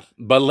 Yeah.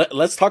 But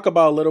let's talk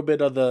about a little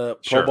bit of the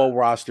Pro Bowl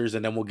rosters,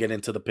 and then we'll get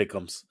into the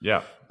pick'ems.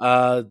 Yeah.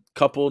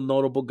 Couple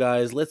notable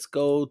guys. Let's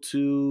go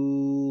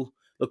to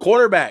the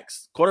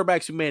quarterbacks.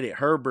 Quarterbacks who made it: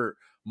 Herbert,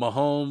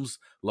 Mahomes,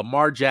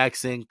 Lamar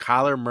Jackson,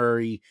 Kyler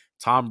Murray,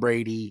 Tom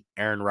Brady,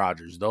 Aaron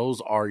Rodgers.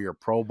 Those are your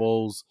Pro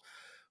Bowls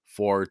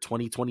for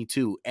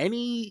 2022.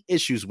 Any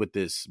issues with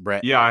this,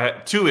 Brett? Yeah, I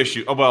had 2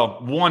 issues.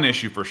 Well, 1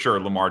 issue for sure,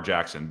 Lamar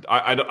Jackson.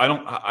 I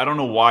don't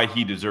know why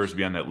he deserves to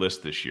be on that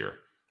list this year.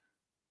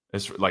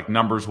 It's like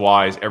numbers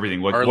wise,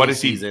 everything. What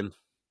is he? Season.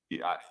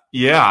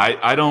 Yeah,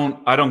 I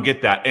don't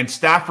get that. And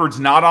Stafford's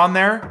not on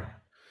there.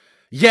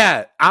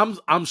 Yeah, I'm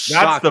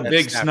shocked. That's the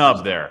big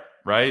snub there.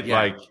 Right?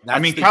 Yeah,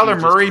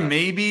 Kyler Murray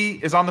maybe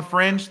is on the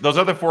fringe. Those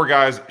other 4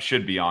 guys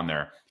should be on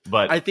there.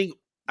 But I think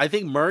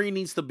Murray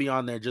needs to be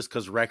on there just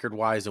because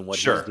record-wise and what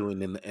he's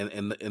doing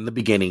in the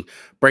beginning.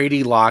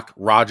 Brady lock,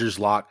 Rodgers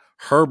lock,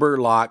 Herbert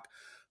lock,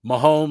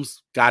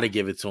 Mahomes, got to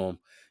give it to him.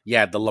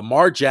 Yeah, the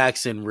Lamar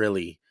Jackson,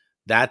 really,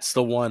 that's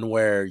the one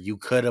where you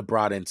could have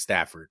brought in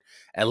Stafford.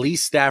 At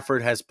least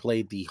Stafford has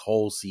played the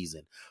whole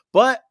season.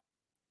 But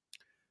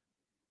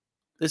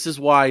this is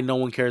why no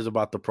one cares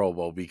about the Pro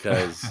Bowl,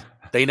 because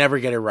they never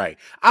get it right.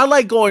 I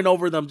like going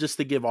over them just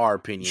to give our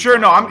opinion. Sure,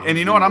 no, and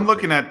you know what? I'm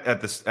looking at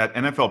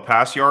NFL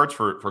pass yards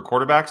for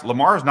quarterbacks.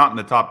 Lamar is not in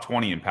the top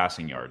 20 in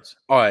passing yards.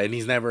 Oh, and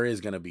he's never is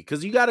going to be,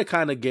 because you got to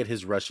kind of get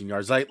his rushing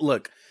yards. Like,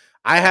 look,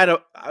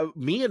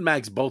 me and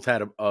Max both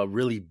had a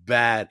really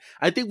bad.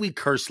 I think we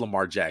cursed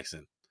Lamar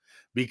Jackson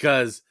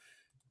because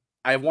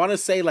I want to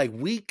say like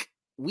week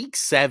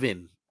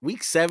 7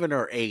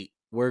 or 8,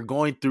 we're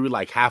going through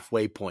like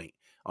halfway point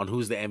on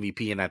who's the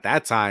MVP. And at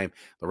that time,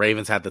 the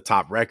Ravens had the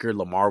top record.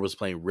 Lamar was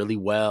playing really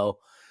well.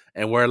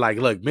 And we're like,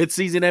 look,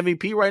 midseason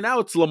MVP right now,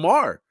 it's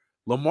Lamar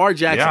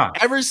Jackson. Yeah.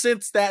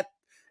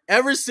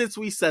 Ever since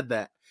we said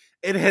that,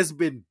 it has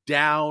been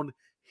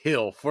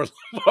downhill for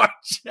Lamar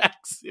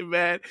Jackson,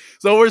 man.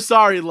 So we're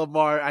sorry,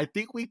 Lamar. I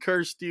think we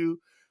cursed you,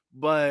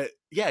 but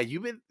yeah,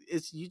 you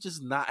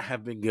just not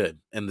have been good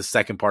in the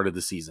second part of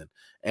the season.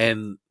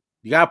 And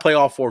you got to play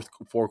all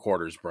four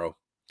quarters, bro.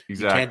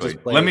 Exactly.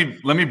 Let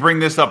me bring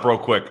this up real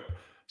quick.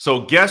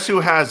 So guess who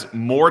has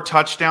more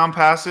touchdown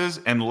passes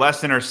and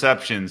less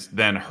interceptions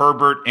than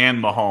Herbert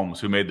and Mahomes,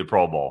 who made the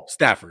Pro Bowl?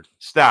 Stafford.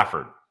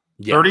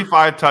 Yeah.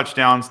 35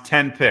 touchdowns,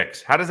 10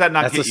 picks. How does that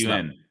not get you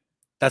in?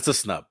 That's a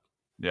snub.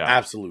 Yeah.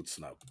 Absolute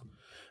snub.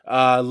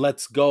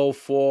 Let's go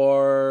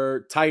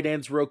for tight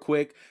ends real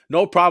quick.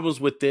 No problems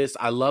with this.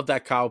 I love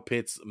that Kyle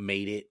Pitts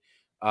made it.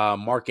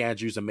 Mark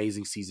Andrews,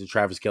 amazing season.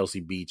 Travis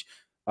Kelce,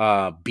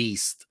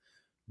 beast.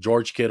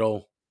 George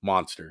Kittle,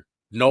 monster.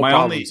 No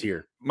problems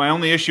here. My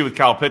only issue with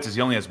Kyle Pitts is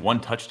he only has 1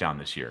 touchdown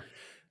this year.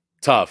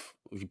 Tough.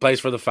 He plays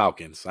for the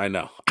Falcons. I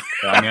know.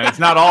 I mean, it's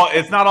not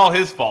all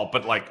his fault,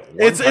 but like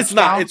it's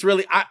not. It's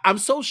really. I'm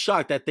so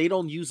shocked that they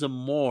don't use him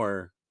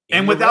more.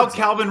 And without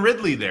Calvin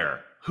Ridley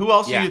there, who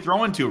else are you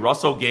throwing to?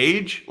 Russell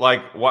Gage?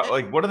 Like what?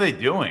 Like what are they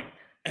doing?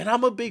 And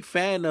I'm a big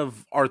fan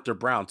of Arthur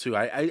Brown too.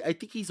 I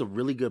think he's a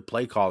really good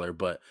play caller,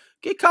 but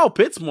get Kyle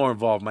Pitts more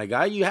involved, my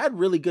guy. You had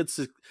really good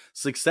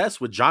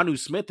success with Jonnu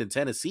Smith in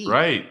Tennessee.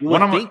 Right. You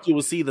would think you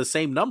will see the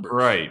same numbers.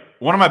 Right.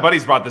 One of my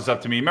buddies brought this up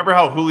to me. Remember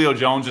how Julio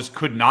Jones just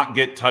could not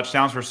get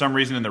touchdowns for some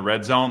reason in the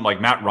red zone? Like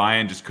Matt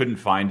Ryan just couldn't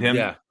find him.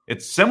 Yeah.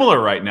 It's similar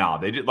right now.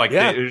 They did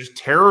they're just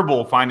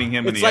terrible finding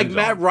him in the end zone. It's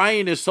like Matt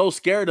Ryan is so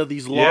scared of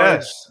these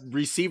large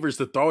receivers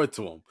to throw it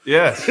to him.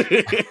 Yes.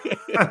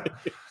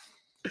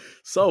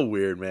 So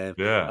weird, man.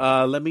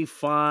 Yeah. Let me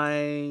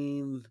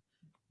find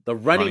the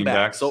running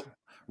backs. So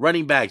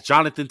running backs: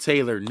 Jonathan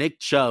Taylor, Nick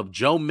Chubb,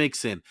 Joe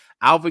Mixon,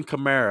 Alvin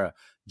Kamara,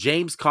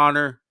 James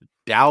Conner,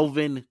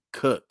 Dalvin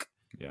Cook.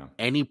 Yeah.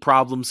 Any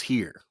problems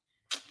here?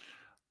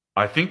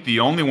 I think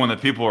the only one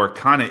that people are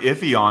kind of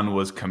iffy on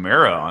was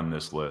Kamara on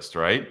this list,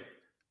 right?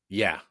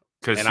 Yeah.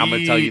 Because I'm going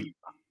to tell you.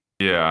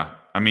 Yeah.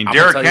 I mean, I'm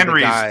gonna Derrick tell you the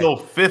Henry is guy- still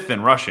 5th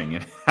in rushing.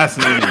 It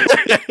hasn't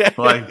even,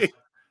 like,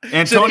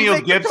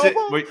 Antonio Gibson.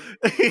 Wait,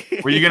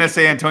 were you going to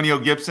say Antonio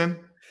Gibson?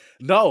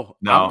 No,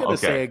 I'm going to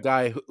Okay. say a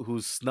guy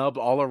who's snubbed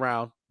all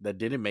around that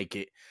didn't make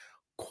it.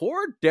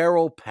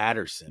 Cordero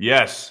Patterson.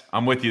 Yes,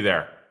 I'm with you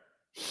there.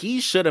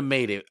 He should have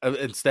made it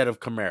instead of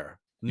Kamara.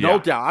 No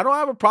doubt. I don't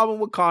have a problem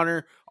with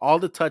Connor. All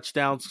the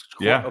touchdowns.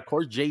 Yeah. Of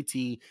course,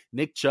 JT,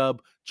 Nick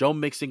Chubb, Joe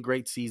Mixon,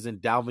 great season.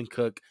 Dalvin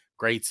Cook,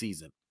 great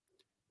season.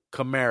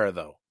 Kamara,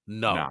 though,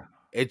 no. Nah.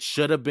 It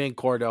should have been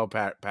Cordell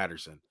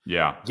Patterson.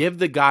 Yeah. Give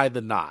the guy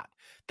the nod.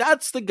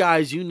 That's the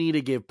guys you need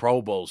to give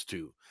Pro Bowls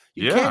to.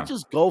 You can't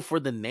just go for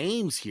the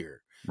names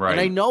here. Right.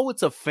 And I know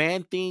it's a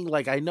fan thing.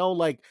 Like, I know,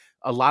 like,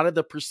 a lot of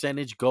the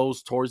percentage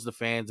goes towards the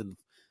fans, and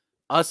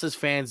us as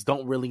fans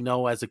don't really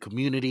know as a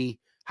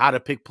community how to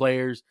pick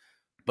players.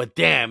 But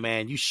damn,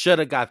 man, you should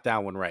have got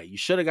that one right. You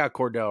should have got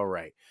Cordell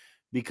right,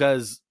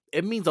 because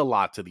it means a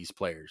lot to these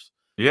players.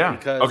 Yeah.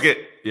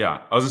 Okay.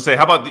 Yeah. I was going to say,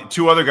 how about the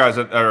two other guys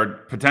that are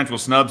potential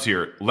snubs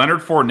here? Leonard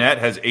Fournette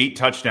has 8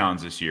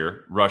 touchdowns this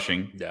year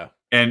rushing. Yeah.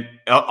 And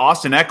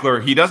Austin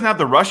Eckler, he doesn't have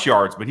the rush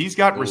yards, but he's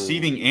got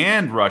receiving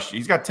and rush.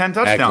 He's got 10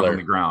 touchdowns on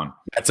the ground.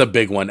 That's a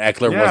big one.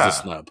 Eckler was a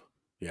snub.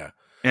 Yeah.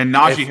 And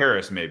Najee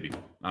Harris, maybe.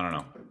 I don't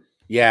know.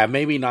 Yeah,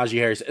 maybe Najee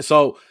Harris.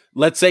 So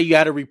let's say you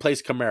had to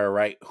replace Kamara,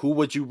 right? Who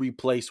would you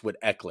replace with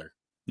Eckler?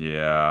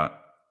 Yeah.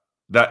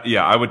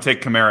 I would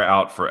take Kamara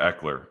out for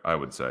Eckler, I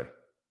would say.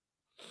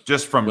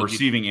 Just from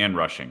receiving and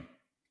rushing.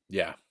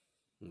 Yeah.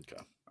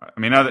 Okay. I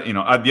mean,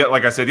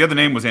 like I said, the other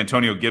name was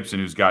Antonio Gibson,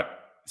 who's got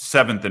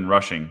 7th in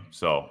rushing.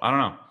 So I don't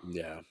know.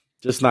 Yeah.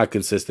 Just not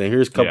consistent.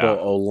 Here's a couple of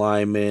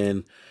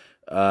O-linemen.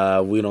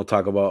 We don't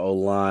talk about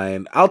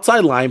O-line.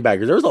 Outside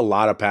linebackers, there was a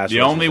lot of pass.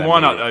 The only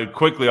one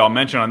quickly I'll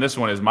mention on this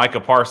one is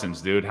Micah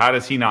Parsons, dude. How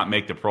does he not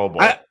make the Pro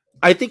Bowl?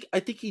 I think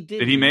he did.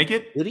 Did he make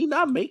it? Did he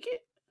not make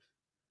it?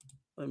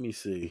 Let me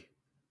see.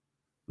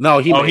 No,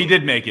 he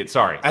did make it.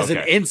 Sorry. As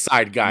an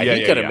inside guy.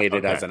 He could have made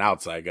it as an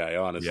outside guy,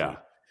 honestly. Yeah.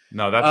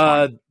 No, that's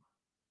fine.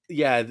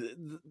 Yeah,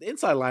 the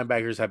inside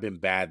linebackers have been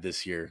bad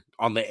this year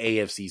on the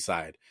AFC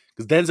side,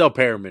 because Denzel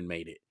Perriman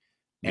made it.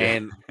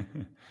 And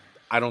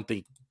I don't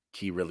think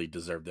he really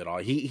deserved it all.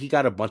 He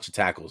got a bunch of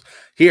tackles.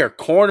 Here,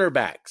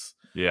 cornerbacks.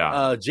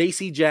 Yeah.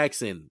 J.C.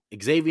 Jackson,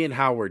 Xavier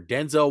Howard,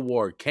 Denzel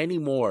Ward, Kenny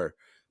Moore,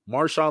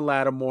 Marshawn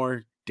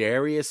Lattimore,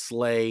 Darius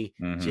Slay,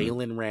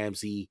 Jalen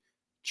Ramsey,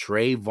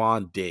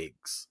 Trayvon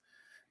Diggs.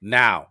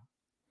 Now,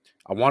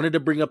 I wanted to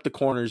bring up the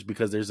corners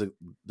because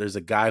there's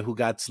a guy who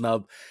got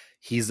snubbed.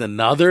 He's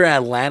another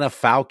Atlanta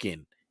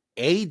Falcon.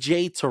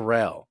 AJ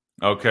Terrell.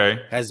 Okay.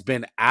 Has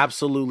been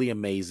absolutely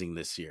amazing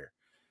this year.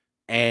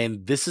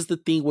 And this is the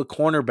thing with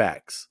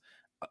cornerbacks.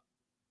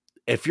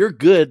 If you're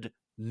good,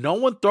 no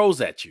one throws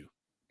at you.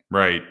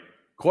 Right.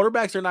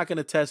 Quarterbacks are not going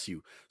to test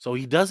you. So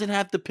he doesn't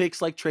have the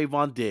picks like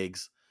Trayvon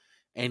Diggs,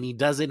 and he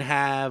doesn't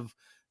have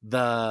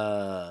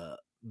the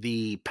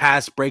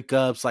pass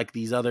breakups like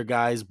these other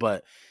guys,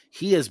 but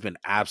he has been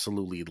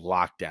absolutely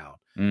locked down.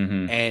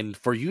 And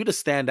for you to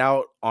stand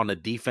out on a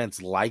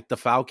defense like the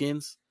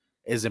Falcons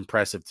is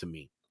impressive to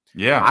me.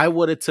 Yeah. I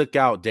would have took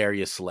out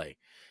Darius Slay.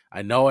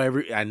 I know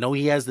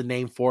he has the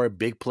name for it,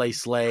 Big Play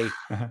Slay,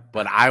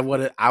 but I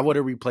would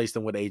have replaced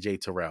him with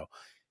AJ Terrell.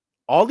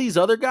 All these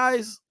other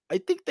guys, I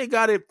think they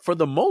got it for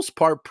the most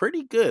part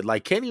pretty good.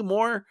 Like Kenny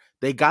Moore,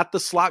 they got the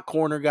slot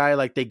corner guy,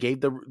 like they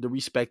gave the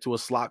respect to a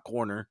slot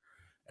corner.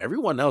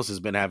 Everyone else has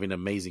been having an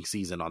amazing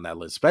season on that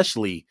list,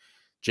 especially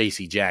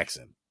J.C.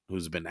 Jackson,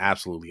 who's been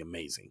absolutely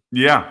amazing.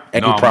 Yeah.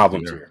 Any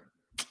problems here?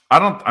 I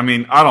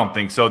don't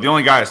think so. The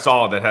only guy I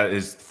saw that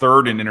is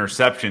 3rd in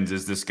interceptions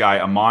is this guy,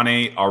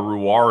 Amane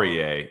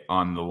Aruwariye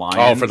on the Lions.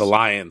 Oh, for the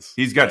Lions.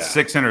 He's got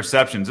 6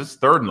 interceptions. It's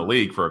 3rd in the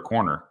league for a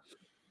corner.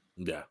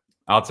 Yeah.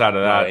 Outside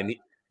of that. And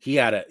he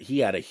had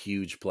a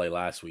huge play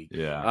last week.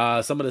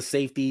 Yeah. Some of the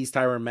safeties,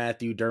 Tyrann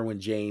Mathieu, Derwin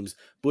James,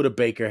 Budda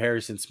Baker,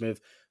 Harrison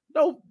Smith.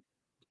 No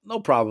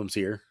problems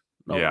here.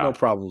 No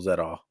problems at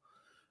all.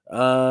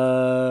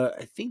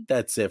 I think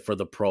that's it for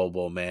the Pro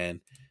Bowl,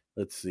 man.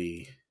 Let's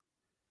see.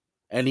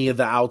 Any of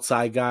the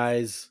outside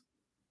guys?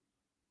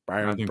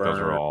 Byron Burns. Those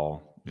are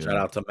all. Yeah. Shout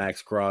out to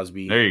Max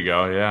Crosby. There you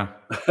go.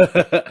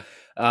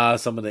 Yeah.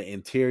 Some of the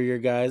interior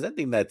guys. I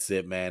think that's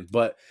it, man.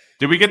 But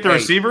did we get the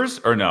receivers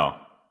or no?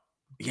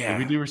 Yeah.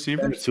 Did we do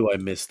receivers? That's who I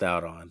missed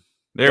out on.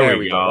 There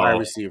we go. Wide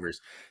receivers.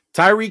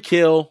 Tyreek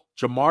Hill,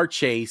 Jamar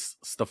Chase,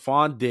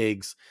 Stephon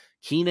Diggs,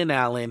 Keenan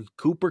Allen,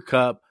 Cooper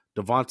Kupp,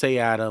 Devontae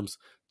Adams,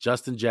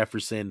 Justin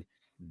Jefferson,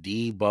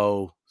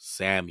 Deebo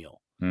Samuel.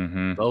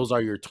 Those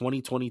are your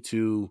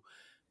 2022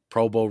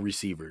 Pro Bowl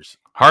receivers.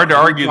 Hard to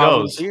argue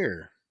those.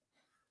 Here.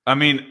 I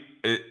mean,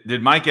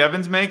 did Mike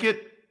Evans make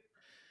it?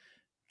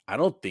 I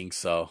don't think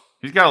so.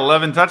 He's got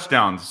 11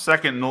 touchdowns,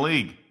 2nd in the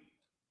league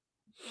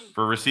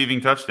for receiving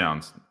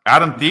touchdowns.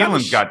 Adam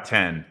Thielen's got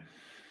 10.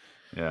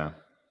 Yeah.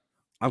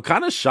 I'm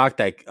kind of shocked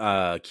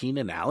that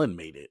Keenan Allen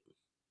made it.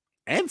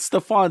 And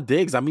Stephon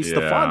Diggs. I mean, Yeah.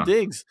 Stephon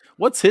Diggs,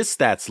 what's his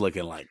stats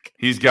looking like?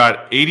 He's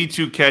got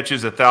 82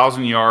 catches,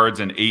 1,000 yards,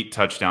 and 8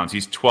 touchdowns.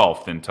 He's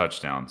 12th in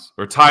touchdowns.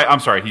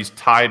 He's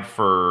tied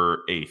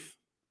for 8th.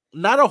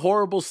 Not a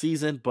horrible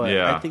season, but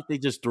Yeah. I think they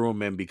just threw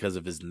him in because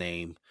of his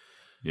name.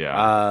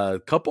 Yeah. A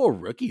couple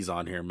of rookies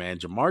on here, man.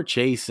 Jamar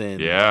Chase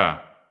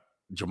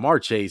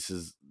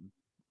has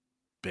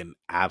been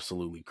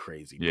absolutely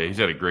crazy. Yeah, he's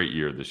had a great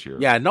year this year.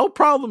 Yeah, no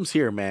problems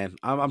here, man.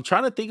 I'm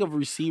trying to think of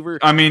receiver.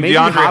 I mean, maybe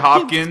DeAndre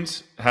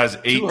Hopkins has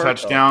 8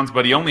 touchdowns,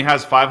 but he only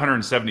has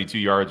 572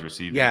 yards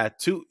receiving. Yeah,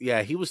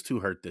 he was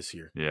too hurt this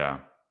year. Yeah.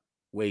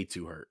 Way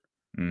too hurt.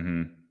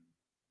 Mm-hmm.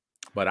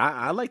 But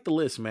I like the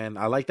list, man.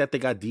 I like that they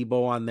got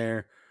Debo on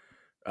there.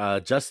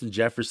 Justin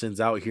Jefferson's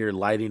out here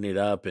lighting it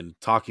up and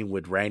talking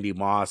with Randy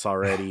Moss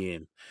already.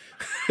 And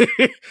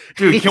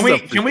dude, can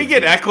we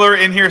get Eckler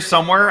in here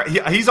somewhere?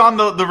 He's on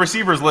the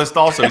receivers list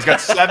also. He's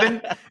got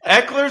 7.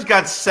 Eckler's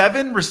got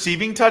 7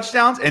 receiving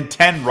touchdowns and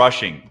 10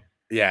 rushing.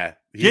 Yeah,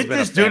 get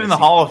this dude in the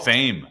Hall of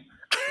Fame.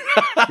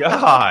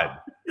 God,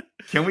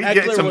 can we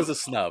get some? Eckler was a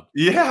snub.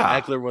 Yeah,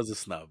 Eckler was a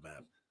snub,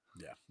 man.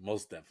 Yeah,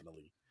 most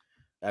definitely.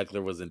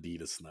 Eckler was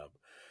indeed a snub.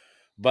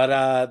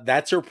 But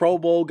that's your Pro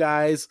Bowl,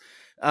 guys.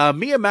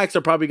 Me and Max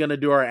are probably going to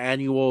do our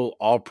annual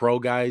All Pro,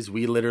 guys.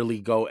 We literally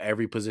go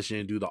every position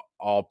and do the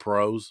All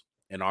Pros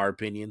in our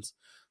opinions.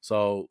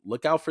 So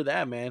look out for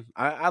that, man.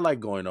 I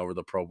like going over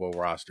the Pro Bowl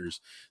rosters.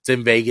 It's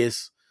in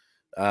Vegas.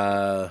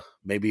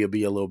 Maybe it'll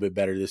be a little bit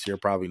better this year.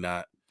 Probably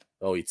not.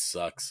 Oh, it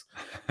sucks.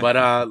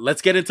 But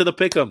let's get into the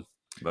pick'em.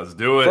 Let's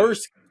do it.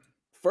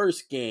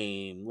 First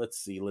game. Let's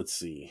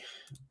see.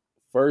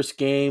 First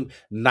game,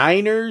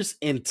 Niners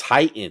and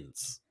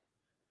Titans.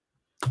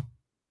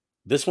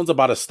 This one's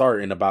about to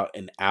start in about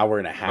an hour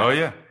and a half. Oh,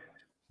 yeah.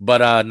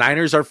 But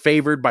Niners are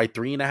favored by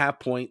 3.5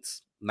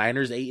 points.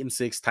 Niners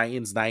 8-6,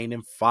 Titans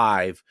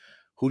 9-5.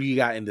 Who do you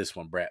got in this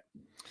one, Brett?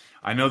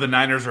 I know the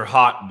Niners are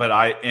hot, but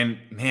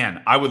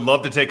I would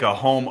love to take a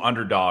home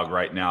underdog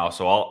right now.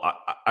 So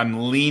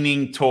I'm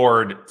leaning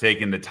toward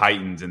taking the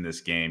Titans in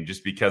this game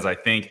just because I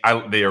think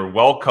they are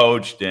well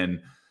coached,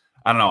 and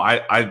I don't know.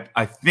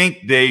 I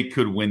think they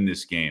could win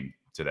this game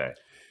today.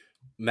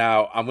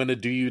 Now, I'm going to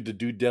do you the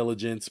due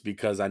diligence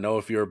because I know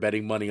if you're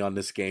betting money on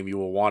this game, you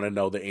will want to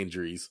know the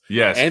injuries.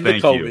 Yes, and the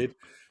COVID.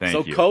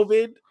 Thank you.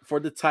 COVID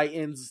for the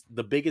Titans,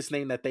 the biggest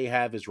name that they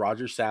have is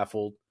Roger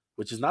Saffold,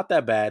 which is not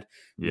that bad.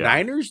 Yeah.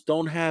 Niners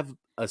don't have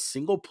a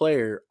single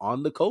player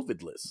on the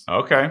COVID list.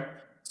 Okay.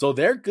 So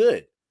they're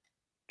good.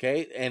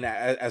 Okay. And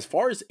as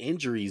far as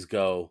injuries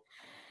go,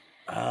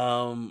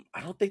 I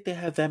don't think they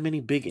have that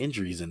many big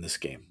injuries in this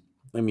game.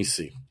 Let me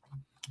see.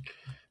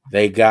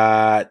 They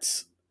got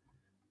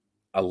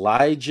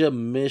Elijah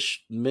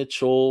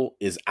Mitchell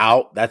is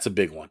out. That's a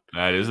big one.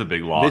 That is a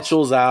big loss.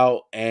 Mitchell's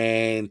out,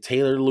 and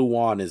Taylor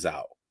Lewan is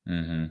out.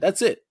 Mm-hmm.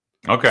 That's it.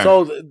 Okay.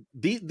 So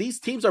these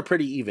teams are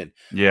pretty even.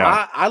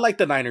 Yeah. I like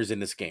the Niners in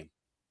this game.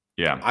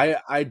 Yeah.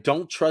 I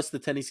don't trust the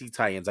Tennessee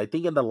Titans. I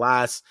think in the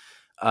last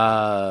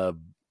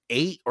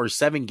 8 or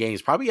 7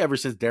 games, probably ever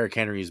since Derrick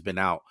Henry has been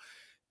out,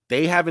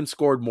 they haven't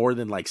scored more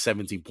than like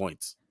 17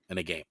 points in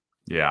a game.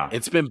 Yeah.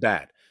 It's been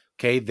bad.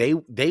 Okay,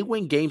 they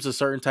win games a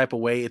certain type of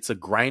way. It's a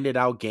grinded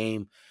out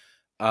game.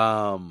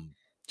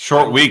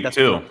 Short week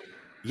too.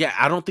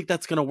 I don't think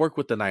that's gonna work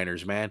with the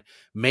Niners, man.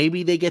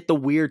 Maybe they get the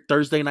weird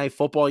Thursday night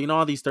football. You know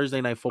how these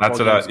Thursday night football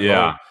games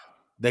go?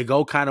 They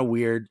go kind of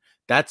weird.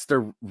 That's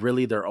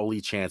really their only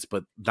chance.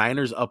 But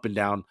Niners up and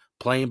down,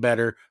 playing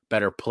better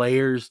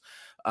players.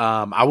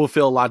 I will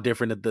feel a lot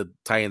different if the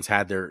Titans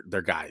had their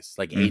guys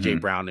like AJ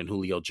Brown and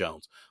Julio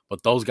Jones.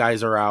 But those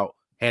guys are out.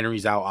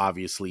 Henry's out,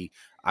 obviously.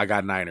 I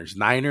got Niners.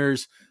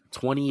 Niners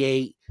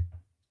 28,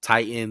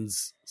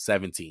 Titans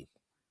 17.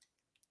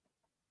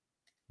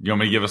 You want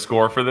me to give a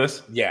score for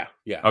this? Yeah.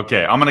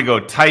 Okay, I'm going to go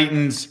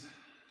Titans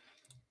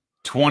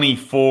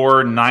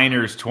 24,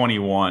 Niners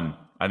 21.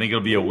 I think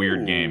it'll be a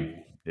weird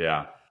game.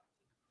 Yeah.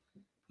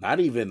 Not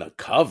even a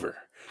cover.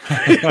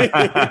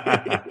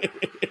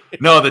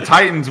 No, the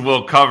Titans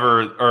will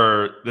cover,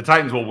 or the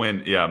Titans will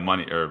win. Yeah,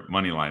 money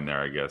line there,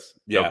 I guess.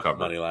 Yeah, cover.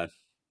 Money line.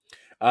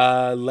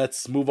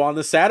 Let's move on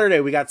to Saturday.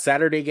 We got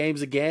Saturday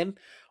games again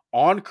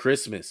on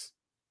Christmas.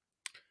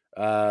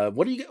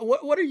 What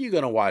are you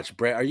gonna watch,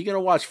 Brett? Are you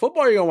gonna watch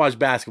football or are you gonna watch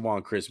basketball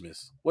on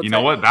Christmas?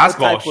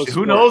 Basketball.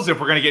 Who knows if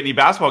we're gonna get any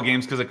basketball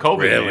games because of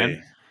COVID,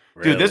 man?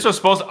 Dude, this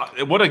was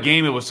what a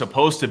game it was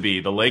supposed to be.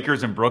 The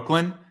Lakers in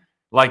Brooklyn.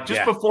 Like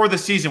just before the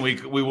season,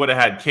 we would have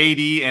had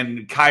KD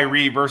and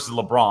Kyrie versus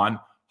LeBron,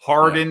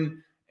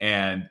 Harden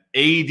and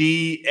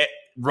AD,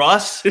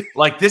 Russ.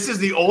 Like this is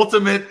the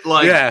ultimate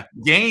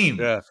game.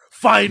 Yeah.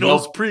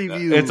 Finals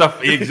preview.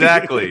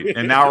 Exactly.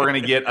 And now we're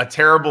gonna get a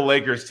terrible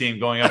Lakers team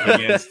going up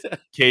against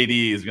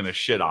KD is gonna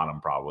shit on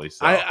them probably.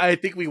 So I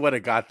think we would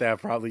have got that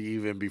probably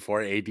even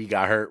before AD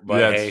got hurt. But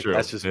that's true.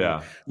 That's just me.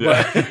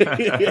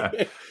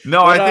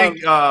 No, I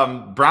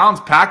think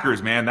Browns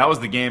Packers, man, that was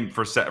the game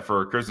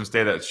for Christmas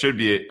Day. That should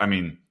be. I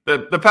mean,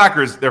 the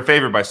Packers, they're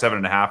favored by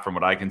 7.5 from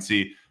what I can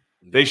see.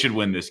 They should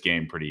win this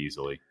game pretty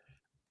easily.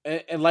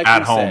 And like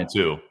at we home said,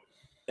 too.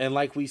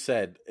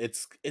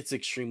 it's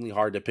extremely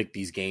hard to pick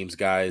these games,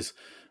 guys,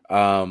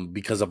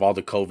 because of all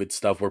the COVID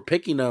stuff. We're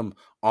picking them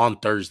on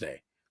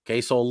Thursday. Okay,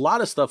 so a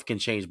lot of stuff can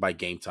change by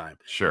game time.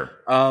 Sure.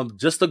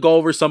 Just to go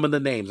over some of the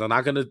names, I'm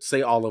not going to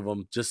say all of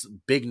them, just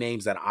big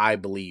names that I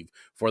believe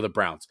for the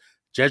Browns.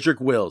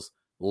 Jedrick Wills,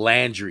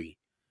 Landry,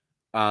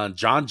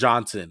 John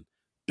Johnson,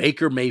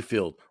 Baker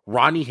Mayfield,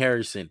 Ronnie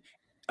Harrison,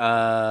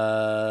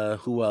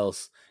 who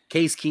else?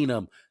 Case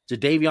Keenum,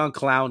 Jadeveon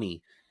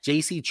Clowney,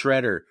 J.C.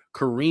 Treader,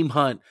 Kareem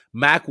Hunt,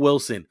 Mac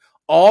Wilson,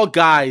 all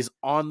guys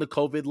on the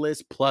COVID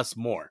list plus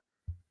more.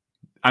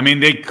 I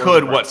mean, they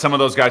could. What, some of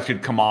those guys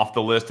could come off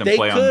the list and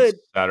play on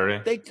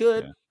Saturday? They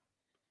could. Yeah.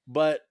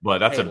 But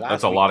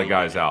that's a lot of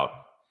guys out.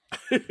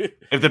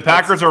 If the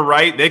Packers are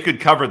right, they could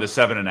cover the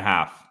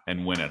 7.5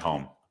 and win at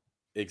home.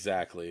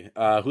 Exactly.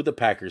 Who the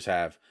Packers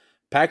have?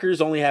 Packers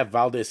only have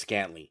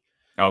Valdez-Scantling.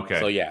 Okay.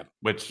 So yeah,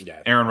 which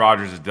Aaron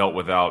Rodgers has dealt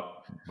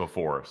without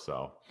before.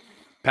 So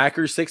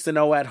Packers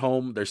 6-0 at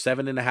home. They're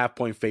 7.5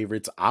 point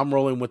favorites. I'm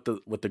rolling with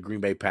the Green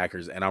Bay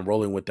Packers, and I'm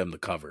rolling with them to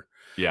cover.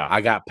 Yeah,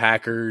 I got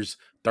Packers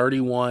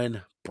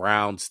 31,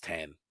 Browns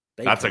 10.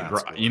 That's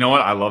you know what?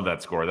 I love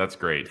that score. That's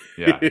great.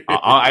 Yeah,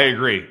 I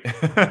agree.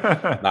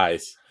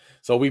 Nice.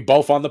 So we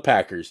both on the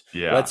Packers.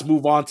 Yeah. Let's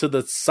move on to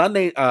the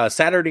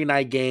Saturday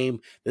night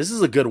game. This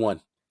is a good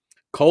one.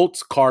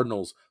 Colts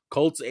Cardinals.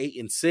 Colts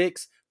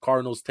 8-6.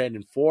 Cardinals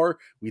 10-4.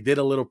 We did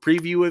a little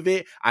preview of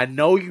it. I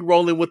know you're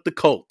rolling with the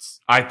Colts.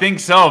 I think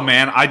so,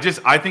 man. I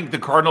think the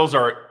Cardinals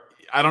are.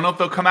 I don't know if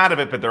they'll come out of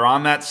it, but they're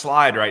on that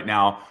slide right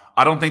now.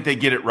 I don't think they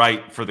get it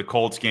right for the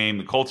Colts game.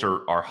 The Colts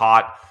are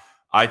hot.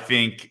 I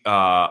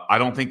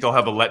don't think they'll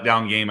have a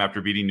letdown game after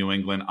beating New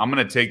England. I'm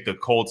going to take the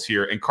Colts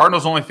here. And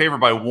Cardinals only favored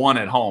by 1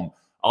 at home.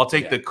 I'll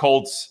take the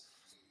Colts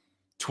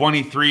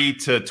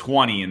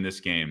 23-20 in this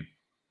game.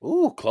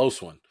 Ooh,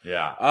 close one.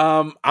 Yeah.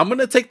 I'm going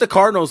to take the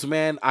Cardinals,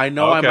 man. I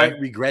know I might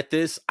regret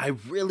this. I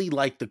really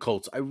like the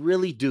Colts. I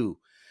really do.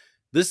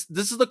 This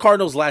is the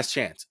Cardinals' last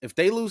chance. If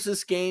they lose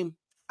this game,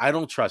 I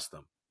don't trust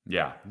them.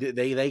 Yeah.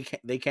 They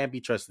can't be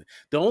trusted.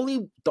 The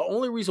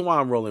only reason why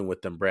I'm rolling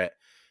with them, Brett,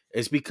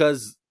 is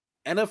because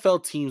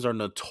NFL teams are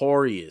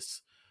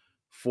notorious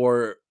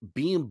for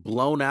being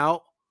blown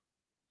out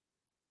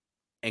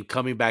and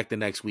coming back the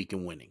next week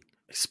and winning,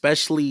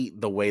 especially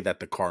the way that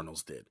the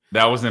Cardinals did.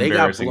 That was an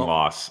embarrassing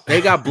loss.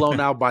 They got blown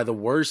out by the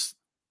worst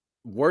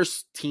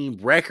team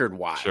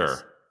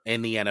record-wise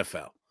in the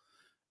NFL,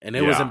 and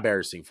it was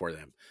embarrassing for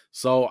them.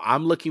 So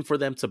I'm looking for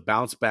them to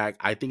bounce back.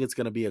 I think it's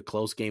going to be a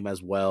close game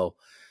as well.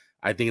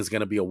 I think it's going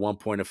to be a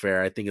 1-point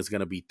affair. I think it's going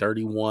to be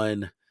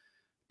 31-30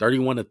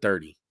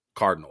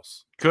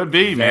 Cardinals. Could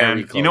be,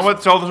 man. You know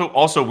what's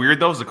also weird,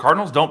 though, is the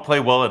Cardinals don't play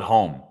well at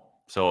home.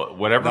 So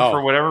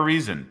for whatever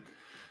reason.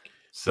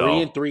 So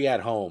 3-3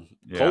 at home.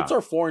 Yeah. Colts are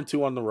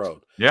 4-2 on the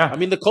road. Yeah. I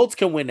mean, the Colts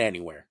can win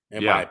anywhere,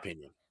 in my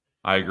opinion.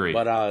 I agree.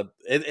 But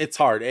it's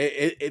hard.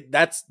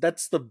 That's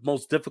the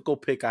most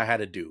difficult pick I had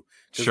to do.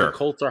 Because the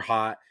Colts are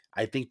hot.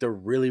 I think they're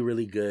really,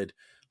 really good.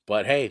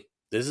 But hey,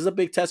 this is a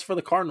big test for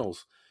the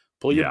Cardinals.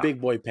 Pull your big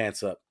boy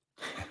pants up.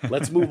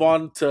 Let's move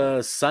on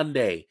to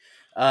Sunday.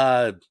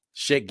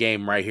 Shit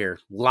game right here.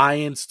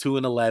 Lions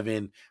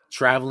 2-11,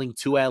 traveling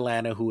to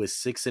Atlanta, who is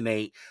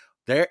 6-8.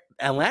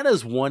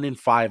 Atlanta's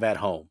 1-5 at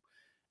home.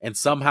 And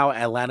somehow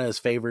Atlanta is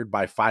favored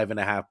by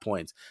 5.5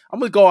 points. I'm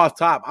going to go off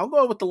top. I'm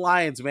going with the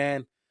Lions,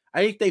 man.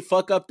 I think they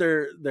fuck up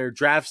their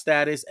draft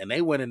status and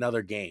they win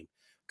another game.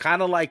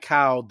 Kind of like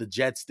how the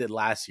Jets did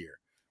last year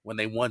when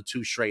they won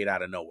 2 straight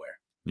out of nowhere.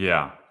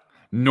 Yeah.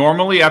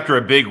 Normally, after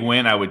a big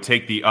win, I would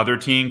take the other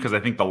team because I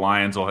think the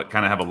Lions will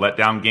kind of have a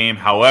letdown game.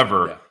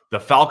 However,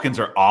 the Falcons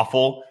are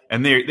awful,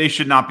 and they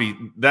should not be.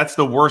 That's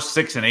the worst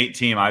 6-8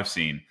 team I've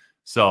seen.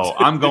 So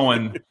I'm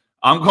going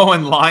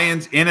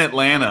Lions in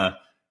Atlanta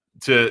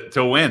to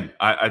win.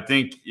 I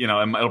think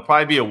it'll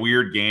probably be a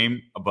weird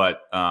game,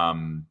 but I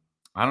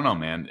don't know,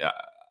 man.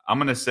 I'm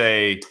going to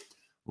say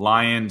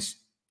Lions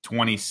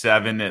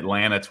 27,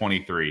 Atlanta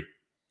 23.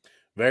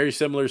 Very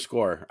similar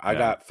score. I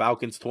got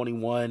Falcons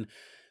 21,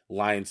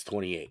 Lions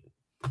 28.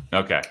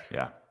 Okay,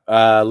 yeah.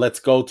 Let's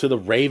go to the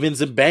Ravens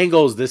and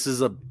Bengals. This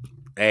is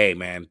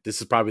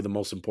probably the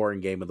most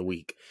important game of the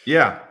week.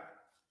 Yeah.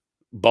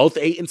 Both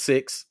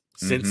 8-6.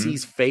 Since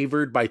he's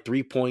favored by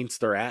 3 points,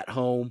 they're at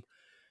home.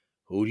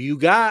 Who do you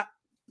got?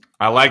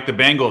 I like the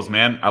Bengals,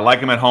 man. I like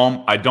them at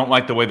home. I don't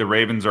like the way the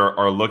Ravens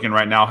are looking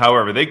right now.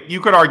 However,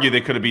 you could argue they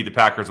could have beat the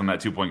Packers on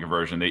that 2-point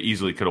conversion. They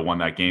easily could have won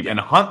that game. Yeah. And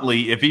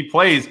Huntley, if he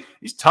plays,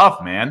 he's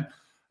tough, man.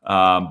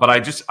 But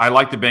I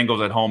like the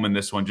Bengals at home in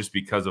this one just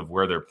because of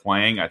where they're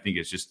playing. I think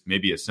it's just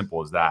maybe as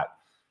simple as that.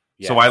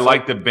 Yeah, so I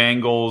like the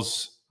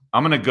Bengals.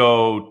 I'm going to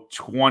go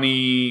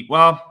 20.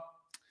 Well,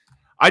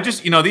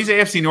 these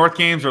AFC North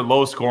games are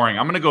low scoring.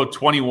 I'm going to go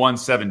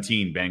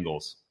 21-17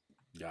 Bengals.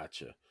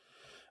 Gotcha.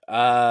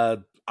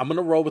 I'm going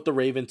to roll with the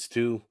Ravens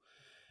too.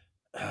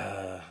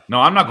 No,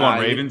 I'm not going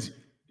Ravens.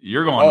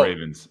 You're going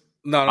Ravens.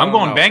 No, I'm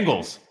going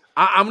Bengals.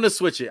 I'm going to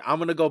switch it. I'm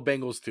going to go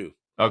Bengals too.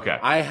 Okay.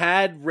 I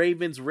had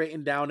Ravens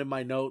written down in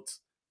my notes.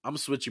 I'm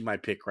switching my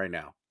pick right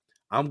now.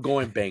 I'm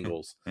going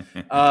Bengals.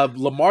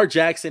 Lamar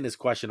Jackson is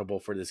questionable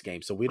for this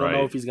game, so we don't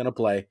know if he's going to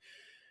play.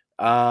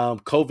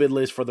 COVID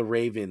list for the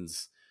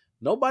Ravens.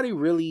 Nobody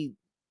really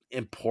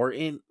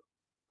important.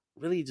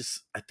 Really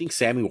just, I think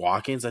Sammy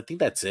Watkins. I think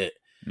that's it.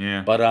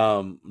 Yeah. But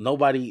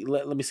nobody,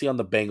 let me see on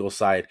the Bengals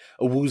side.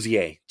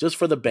 Awuzie, just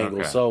for the Bengals.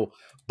 Okay. So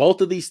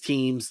both of these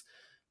teams,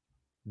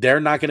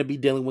 they're not going to be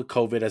dealing with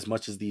COVID as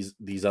much as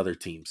these other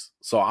teams.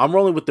 So I'm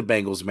rolling with the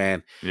Bengals,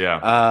 man.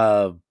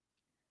 Yeah.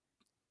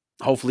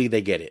 Hopefully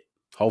they get it.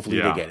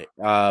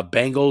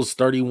 Bengals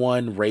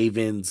 31,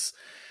 Ravens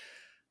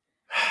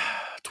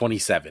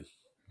 27.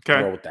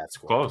 Okay. Roll with that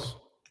score. Close.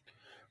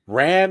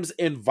 Rams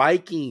and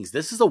Vikings.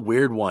 This is a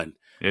weird one.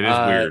 It is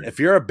weird. If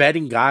you're a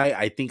betting guy,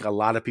 I think a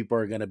lot of people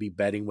are going to be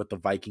betting with the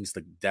Vikings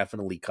to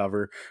definitely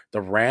cover.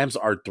 The Rams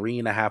are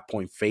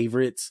 3.5-point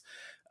favorites.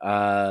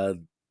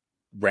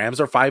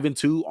 Rams are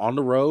 5-2 on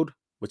the road,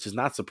 which is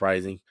not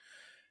surprising.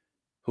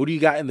 Who do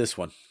you got in this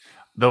one?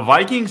 The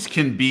Vikings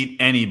can beat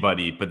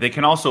anybody, but they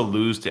can also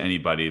lose to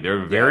anybody.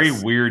 They're a very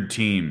weird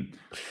team.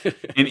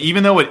 And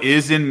even though it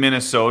is in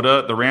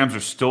Minnesota, the Rams are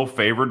still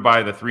favored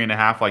by the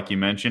 3.5, like you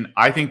mentioned.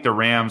 I think the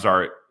Rams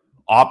are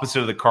opposite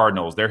of the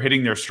Cardinals. They're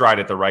hitting their stride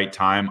at the right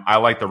time. I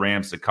like the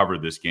Rams to cover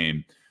this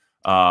game.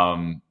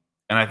 And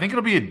I think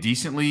it'll be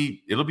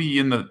it'll be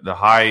in the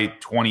high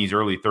 20s,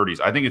 early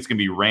 30s. I think it's going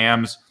to be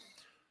Rams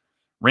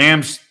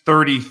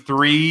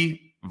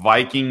 33,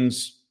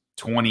 Vikings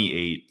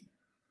 28.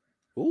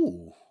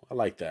 Ooh, I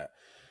like that.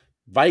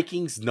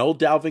 Vikings, no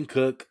Dalvin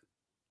Cook,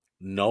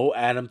 no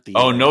Adam Thielen.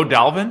 Oh, no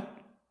Dalvin?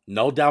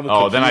 No Dalvin Cook.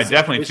 Oh, then I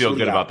definitely feel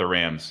good about the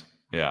Rams.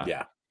 Yeah.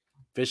 Yeah.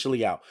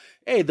 Officially out.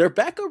 Hey, their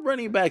backup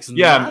running backs.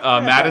 Yeah,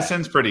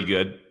 Madison's pretty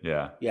good.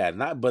 Yeah. Yeah,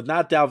 not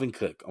Dalvin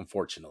Cook,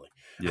 unfortunately.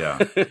 Yeah.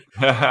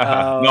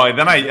 No,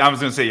 then I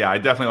was going to say, yeah, I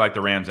definitely like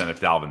the Rams and if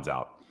Dalvin's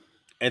out.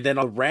 And then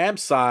on the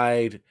Rams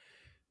side,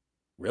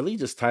 really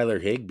just Tyler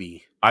Higbee.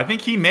 I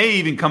think he may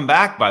even come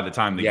back by the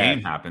time the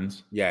game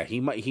happens. Yeah, he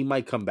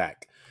might come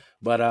back.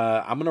 But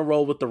I'm going to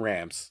roll with the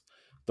Rams.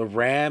 The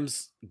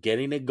Rams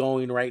getting it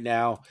going right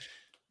now.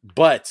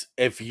 But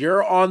if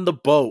you're on the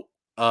boat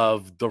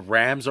of the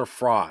Rams are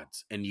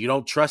frauds and you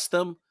don't trust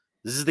them,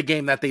 this is the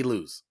game that they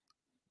lose.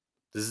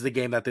 This is the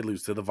game that they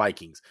lose to the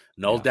Vikings.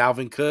 No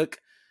Dalvin Cook.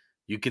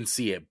 You can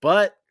see it.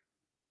 But,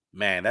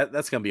 man,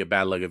 that's going to be a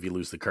bad luck if you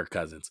lose to Kirk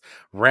Cousins.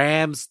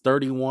 Rams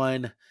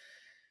 31.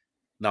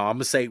 No, I'm going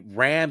to say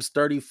Rams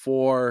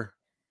 34,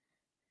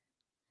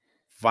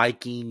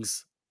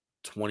 Vikings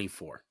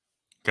 24.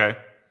 Okay.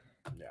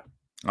 Yeah.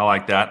 I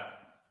like that.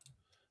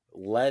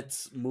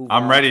 Let's move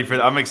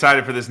I'm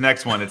excited for this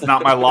next one. It's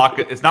not my lock.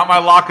 It's not my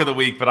lock of the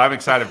week, but I'm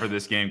excited for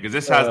this game because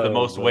this has the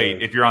most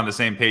weight if you're on the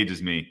same page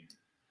as me.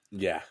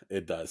 Yeah,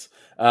 it does.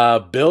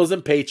 Bills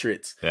and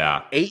Patriots.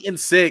 Yeah.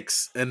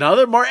 8-6.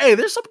 Another more. Hey,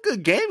 there's some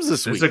good games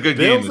this week. It's a good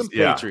Bills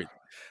game. And Patriots.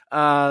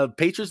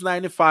 Patriots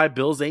 9-5,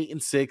 Bills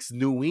 8-6.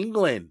 New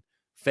England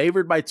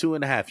favored by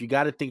 2.5. You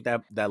got to think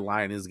that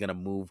line is going to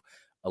move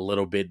a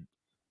little bit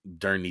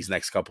during these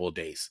next couple of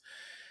days.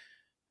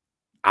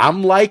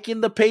 I'm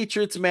liking the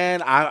Patriots,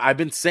 man. I've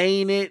been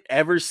saying it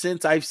ever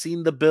since I've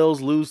seen the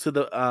Bills lose to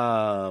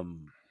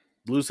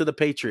the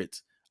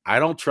Patriots. I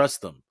don't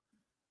trust them.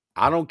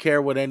 I don't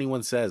care what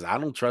anyone says. I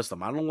don't trust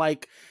them. I don't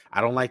like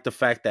the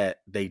fact that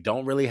they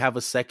don't really have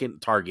a second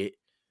target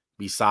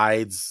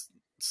besides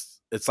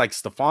it's like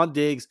Stephon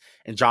Diggs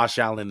and Josh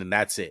Allen, and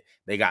that's it.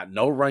 They got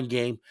no run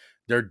game.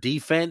 Their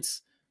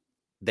defense,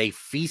 they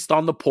feast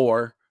on the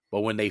poor,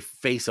 but when they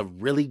face a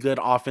really good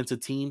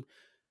offensive team,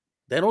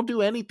 they don't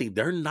do anything.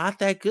 They're not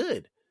that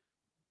good.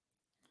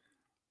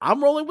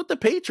 I'm rolling with the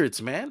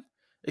Patriots, man,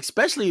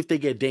 especially if they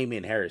get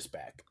Damian Harris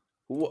back.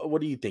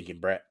 What are you thinking,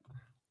 Brett?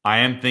 I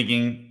am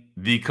thinking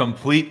the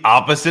complete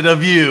opposite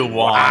of you,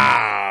 Juan.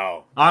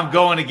 Wow. I'm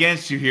going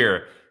against you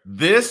here.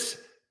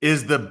 This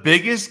is the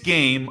biggest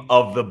game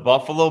of the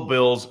Buffalo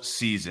Bills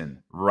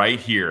season right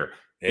here.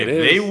 If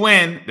they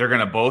win, they're going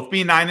to both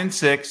be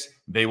 9-6.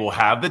 They will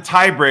have the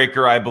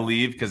tiebreaker, I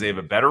believe, because they have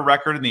a better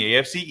record in the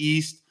AFC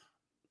East.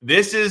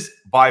 This is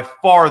by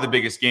far the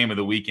biggest game of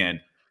the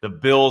weekend. The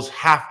Bills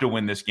have to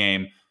win this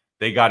game.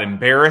 They got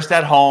embarrassed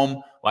at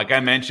home. Like I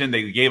mentioned,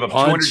 they gave up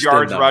 200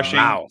 yards rushing.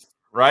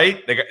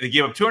 Right? They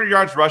gave up 200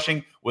 yards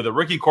rushing with a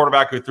rookie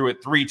quarterback who threw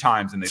it 3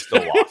 times and they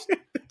still lost.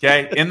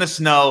 Okay? In the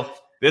snow.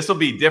 This will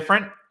be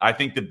different. I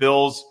think the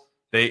Bills,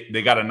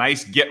 they got a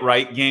nice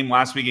get-right game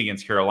last week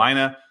against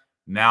Carolina.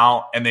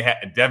 Now, and they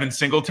had Devin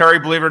Singletary,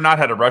 believe it or not,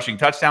 had a rushing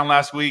touchdown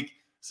last week.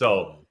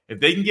 So if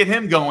they can get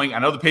him going, I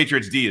know the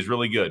Patriots D is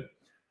really good.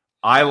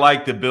 I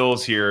like the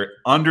Bills here.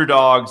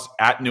 Underdogs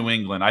at New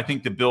England. I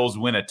think the Bills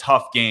win a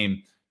tough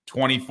game,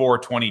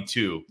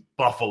 24-22.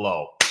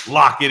 Buffalo.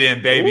 Lock it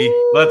in, baby.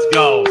 Ooh. Let's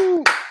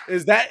go.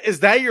 Is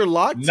that your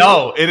lock?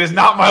 No, it is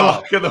not my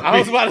lock of the week. I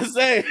was about to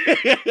say.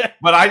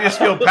 But I just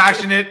feel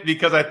passionate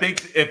because I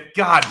think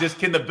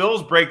can the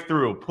Bills break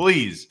through,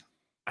 please?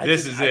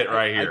 This is it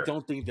right here. I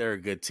don't think they're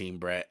a good team,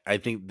 Brett. I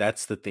think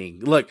that's the thing.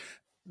 Look,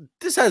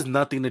 this has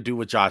nothing to do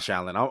with Josh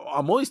Allen.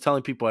 I'm always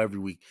telling people every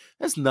week,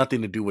 that's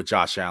nothing to do with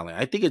Josh Allen.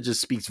 I think it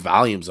just speaks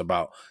volumes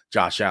about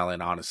Josh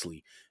Allen,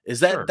 honestly. Is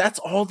that Sure. that's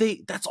all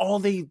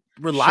they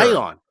rely Sure.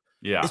 on.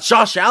 Yeah. It's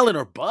Josh Allen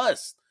or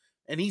bust.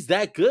 And he's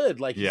that good.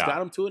 Like he's Yeah.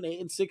 got him to an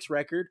 8-6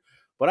 record,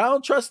 but I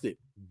don't trust it.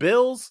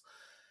 Bills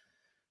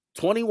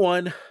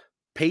 21,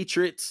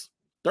 Patriots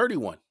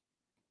 31.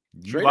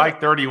 You like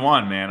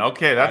 31, man.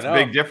 Okay, that's a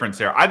big difference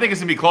there. I think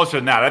it's going to be closer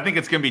than that. I think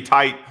it's going to be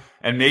tight,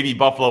 and maybe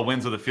Buffalo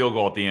wins with a field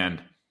goal at the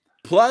end.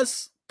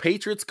 Plus,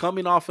 Patriots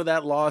coming off of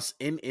that loss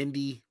in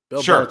Indy.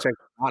 Bill Sure. Belichick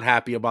not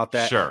happy about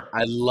that. Sure.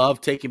 I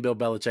love taking Bill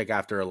Belichick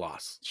after a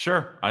loss.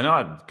 Sure. I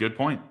know. Good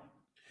point.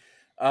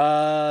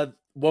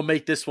 We'll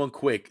make this one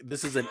quick.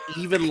 This is an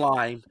even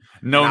line.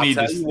 No need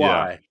to to.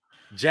 why. Yeah.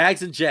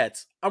 Jags and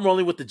Jets. I'm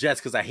rolling with the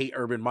Jets because I hate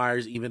Urban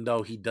Myers, even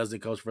though he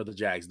doesn't coach for the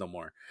Jags no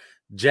more.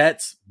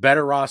 Jets,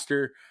 better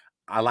roster.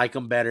 I like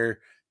them better.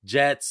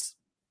 Jets,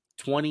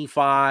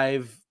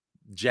 25.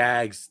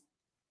 Jags,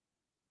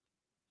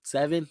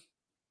 7,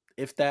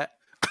 if that.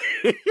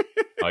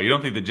 Oh, you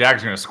don't think the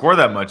Jags are going to score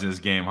that much in this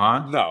game,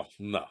 huh? No.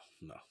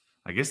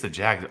 I guess the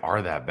Jags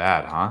are that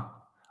bad, huh?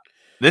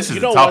 This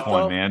is a what, tough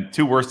one, man.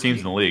 2 worst teams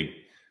in the league.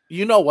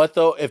 You know what,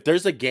 though? If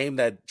there's a game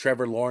that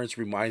Trevor Lawrence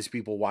reminds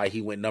people why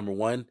he went number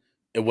 1,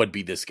 it would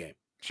be this game.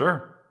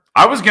 Sure.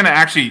 I was going to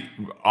actually,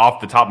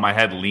 off the top of my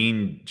head,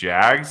 lean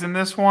Jags in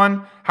this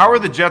one. How are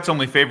the Jets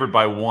only favored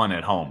by 1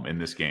 at home in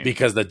this game?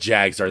 Because the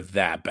Jags are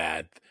that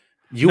bad.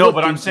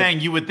 But I'm saying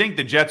you would think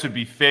the Jets would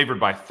be favored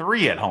by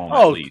 3 at home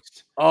at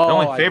least. They're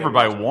only favored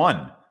by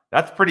 1.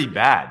 That's pretty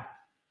bad.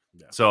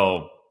 Yeah.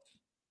 So,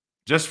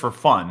 just for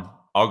fun,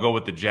 I'll go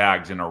with the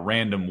Jags in a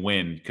random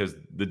win because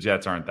the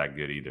Jets aren't that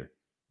good either.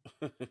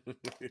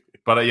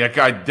 But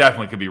I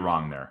definitely could be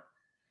wrong there.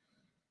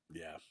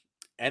 Yeah.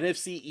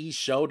 NFC East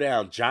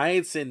showdown.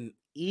 Giants and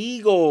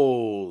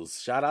Eagles.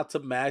 Shout out to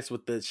Max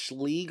with the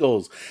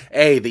Schlegels.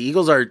 Hey, the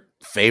Eagles are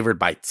favored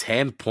by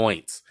 10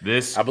 points.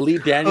 I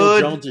believe Daniel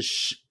Jones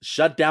is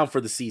shut down for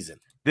the season.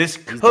 This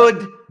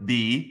could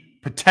be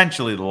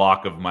potentially the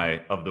lock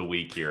of the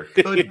week here.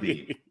 Could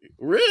be.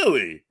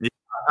 Really? Yeah.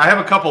 I have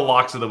a couple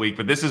locks of the week,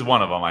 but this is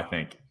one of them, I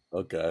think.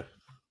 Okay.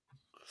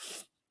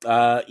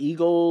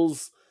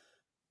 Eagles,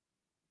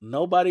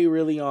 nobody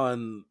really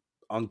on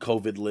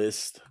COVID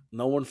list.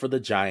 No one for the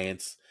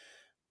Giants.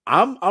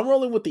 I'm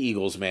rolling with the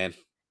Eagles, man.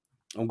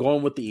 I'm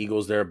going with the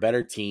Eagles. They're a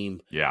better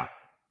team. Yeah.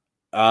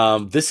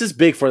 This is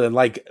big for them.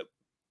 Like,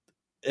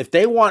 if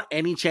they want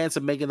any chance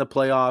of making the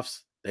playoffs,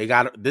 they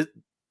got this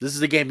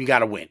is a game you got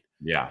to win.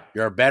 Yeah.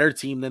 You're a better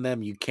team than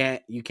them. You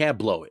can't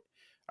blow it.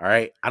 All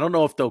right. I don't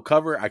know if they'll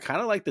cover. I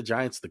kind of like the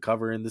Giants to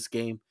cover in this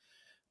game.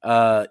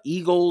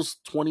 Eagles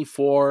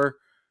 24,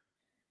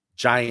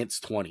 Giants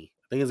 20.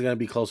 I think it's going to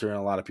be closer than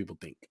a lot of people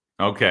think.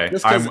 Okay,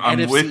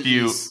 I'm with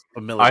you.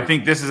 I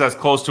think this is as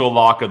close to a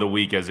lock of the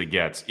week as it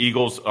gets.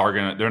 Eagles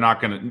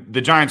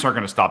the Giants aren't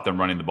gonna stop them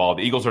running the ball.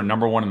 The Eagles are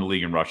number 1 in the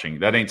league in rushing.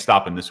 That ain't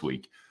stopping this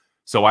week.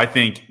 So I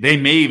think they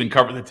may even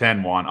cover the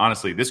 10, Juan.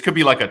 Honestly, this could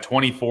be like a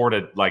 24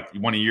 to like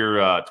one of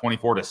your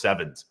 24 to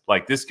 7s.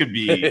 Like this could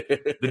be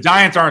the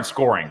Giants aren't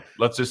scoring.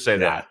 Let's just say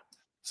that.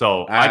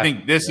 So I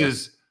think this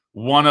is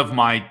one of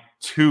my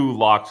 2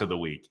 locks of the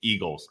week.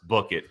 Eagles,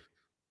 book it.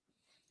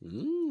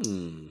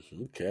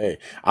 Okay,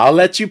 I'll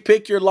let you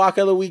pick your lock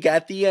of the week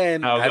at the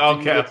end.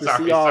 Okay,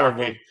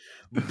 sorry.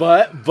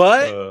 But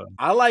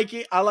I like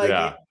it.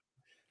 it.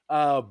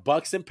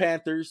 Bucks and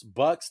Panthers.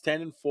 Bucks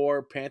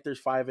 10-4.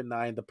 Panthers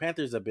 5-9. The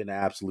Panthers have been an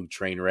absolute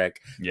train wreck.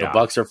 Yeah. The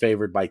Bucks are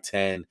favored by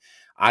 10.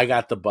 I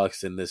got the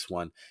Bucks in this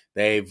one.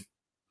 A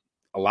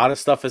lot of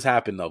stuff has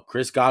happened though.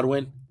 Chris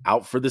Godwin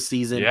out for the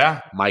season. Yeah.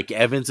 Mike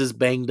Evans is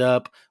banged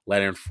up.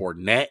 Leonard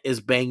Fournette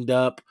is banged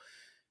up.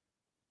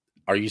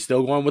 Are you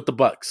still going with the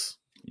Bucks?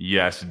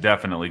 Yes,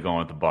 definitely going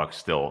with the Bucks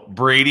still.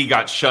 Brady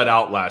got shut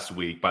out last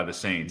week by the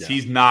Saints. Yeah.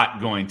 He's not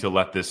going to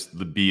let this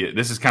be.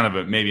 This is kind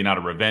of maybe not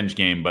a revenge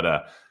game,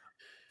 but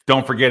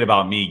don't forget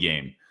about me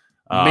game.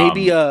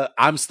 Maybe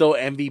I'm still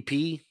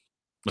MVP.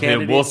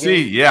 We'll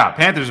see. Yeah,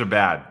 Panthers are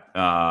bad.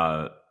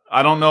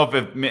 I don't know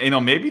if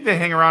maybe they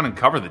hang around and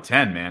cover the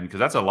 10, man, because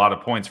that's a lot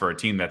of points for a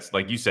team that's,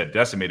 like you said,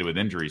 decimated with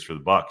injuries for the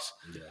Bucks.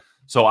 Yeah.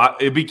 So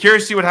it'd be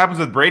curious to see what happens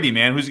with Brady,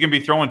 man. Who's he going to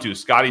be throwing to?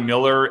 Scotty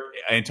Miller,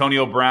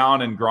 Antonio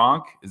Brown, and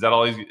Gronk? Is that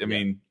all he's –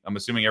 I'm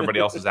assuming everybody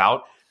else is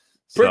out.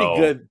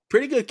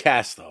 Pretty good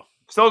cast, though.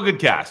 Still a good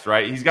cast,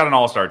 right? He's got an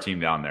all-star team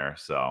down there.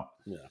 So,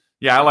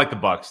 yeah, I like the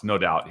Bucks, no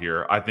doubt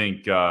here. I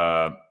think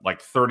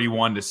like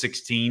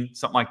 31-16,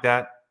 something like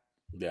that.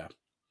 Yeah.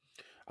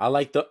 I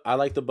like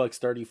the Bucks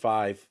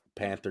 35,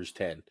 Panthers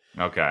 10.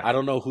 Okay. I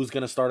don't know who's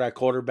going to start at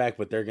quarterback,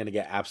 but they're going to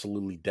get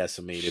absolutely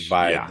decimated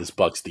by this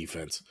Bucks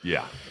defense.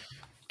 Yeah.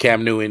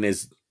 Cam Newton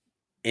is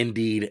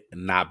indeed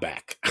not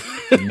back.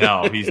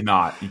 No, he's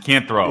not. He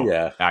can't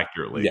throw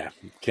accurately. Yeah,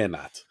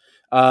 cannot.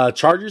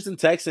 Chargers and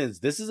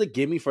Texans. This is a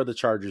gimme for the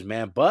Chargers,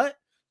 man, but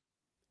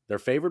they're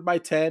favored by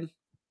 10.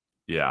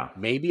 Yeah.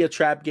 Maybe a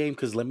trap game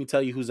because let me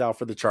tell you who's out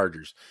for the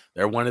Chargers.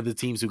 They're one of the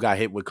teams who got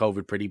hit with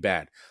COVID pretty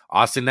bad.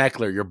 Austin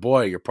Eckler, your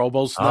boy, your Pro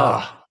Bowl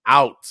snub,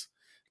 out.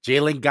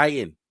 Jalen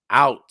Guyton,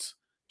 out.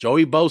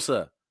 Joey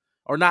Bosa,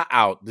 or not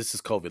out. This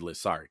is COVID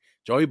list. Sorry.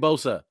 Joey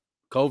Bosa,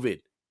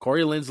 COVID.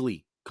 Corey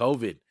Linsley,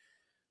 COVID.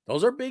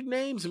 Those are big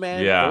names,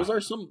 man. Yeah.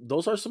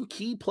 Those are some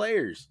key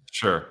players.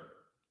 Sure.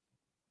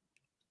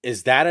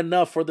 Is that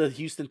enough for the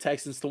Houston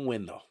Texans to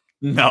win, though?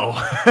 No.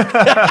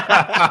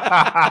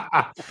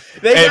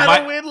 They got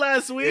a win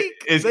last week.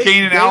 Is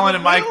Keenan Allen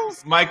and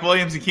Mike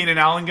Williams and Keenan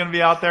Allen going to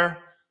be out there?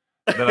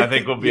 Then I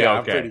think we'll be okay.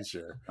 I'm pretty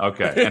sure.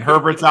 Okay. And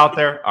Herbert's out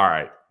there? All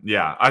right.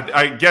 Yeah.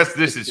 I guess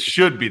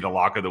should be the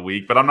lock of the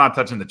week, but I'm not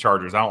touching the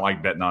Chargers. I don't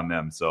like betting on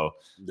them. So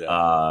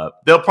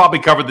they'll probably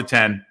cover the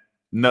 10.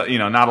 No,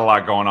 not a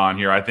lot going on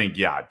here. I think,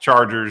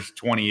 Chargers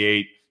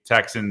 28,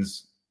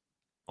 Texans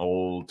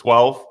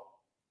 12,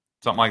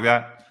 something like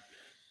that.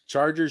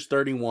 Chargers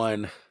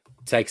 31,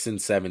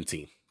 Texans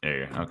 17.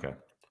 There you go. Okay.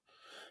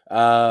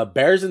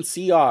 Bears and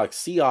Seahawks.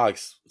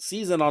 Seahawks,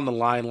 season on the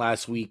line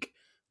last week.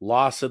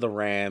 Loss to the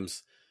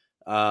Rams.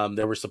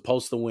 They were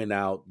supposed to win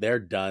out. They're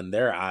done.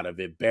 They're out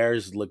of it.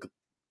 Bears look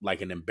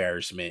like an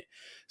embarrassment.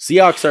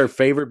 Seahawks are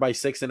favored by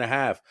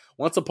 6.5.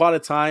 Once upon a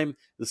time,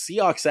 the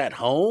Seahawks at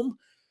home,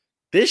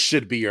 this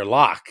should be your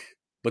lock.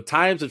 But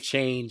times have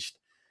changed.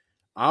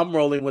 I'm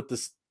rolling with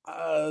this. Do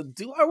I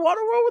want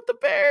to roll with the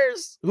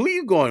Bears? Who are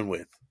you going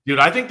with? Dude,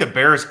 I think the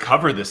Bears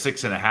cover the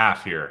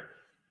 6.5 here.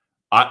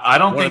 I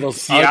don't think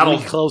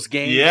Seattle's close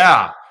games.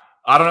 Yeah.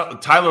 I don't know.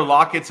 Tyler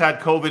Lockett's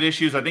had COVID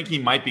issues. I think he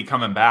might be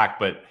coming back,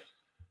 but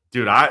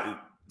dude,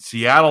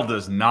 Seattle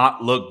does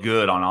not look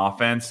good on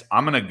offense.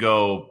 I'm going to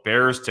go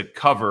Bears to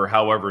cover.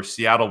 However,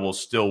 Seattle will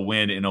still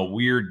win in a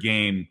weird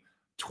game,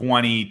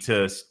 20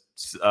 to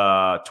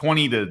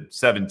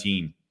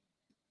 17.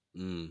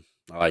 I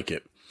like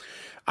it.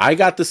 I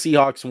got the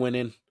Seahawks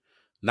winning.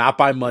 Not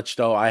by much,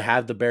 though. I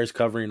have the Bears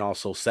covering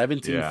also.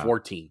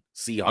 17-14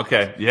 Seahawks.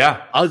 Okay,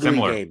 yeah. Ugly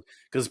similar. game.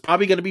 Because it's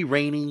probably going to be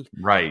raining.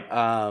 Right.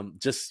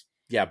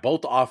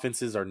 Both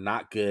offenses are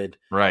not good.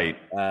 Right.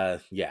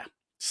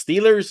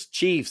 Steelers,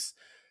 Chiefs.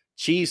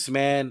 Chiefs,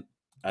 man,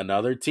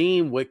 another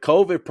team with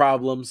COVID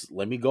problems.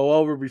 Let me go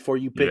over before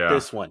you pick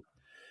this one.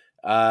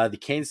 The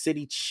Kansas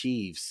City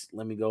Chiefs.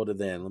 Let me go to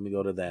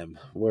them.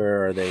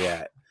 Where are they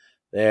at?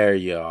 There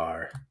you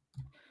are.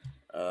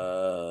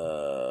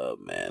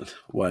 Man,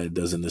 why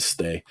doesn't this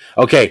stay?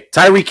 Okay,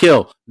 Tyreek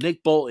Hill,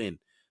 Nick Bolton,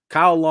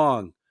 Kyle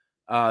Long,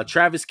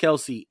 Travis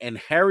Kelce, and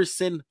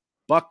Harrison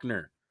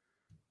Buckner,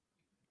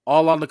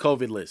 all on the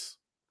COVID list.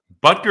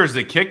 Butker's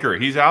the kicker.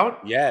 He's out?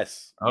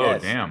 Yes. Oh,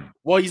 yes. damn.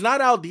 Well, he's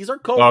not out. These are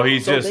COVID. Oh,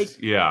 he's so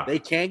they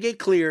can't get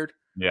cleared.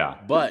 Yeah.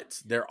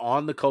 But they're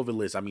on the COVID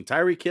list. I mean,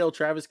 Tyreek Hill,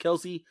 Travis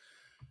Kelce,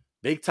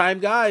 big time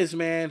guys,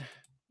 man.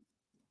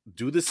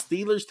 Do the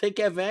Steelers take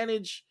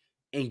advantage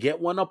and get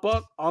one up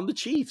on the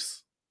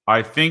Chiefs?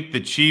 I think the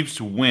Chiefs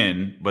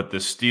win, but the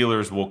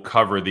Steelers will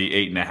cover the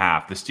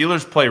 8.5. The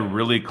Steelers play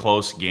really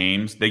close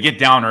games. They get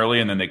down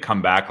early and then they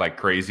come back like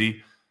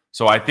crazy.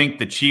 So I think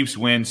the Chiefs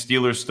win.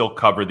 Steelers still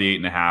cover the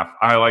 8.5.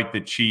 I like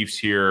the Chiefs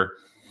here.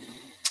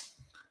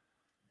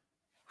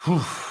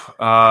 It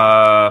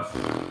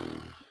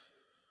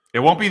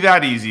won't be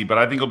that easy, but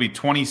I think it'll be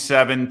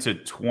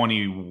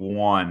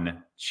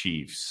 27-21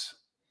 Chiefs.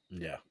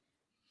 Yeah.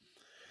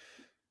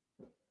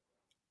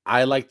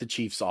 I like the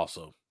Chiefs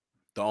also.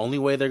 The only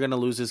way they're going to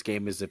lose this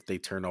game is if they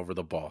turn over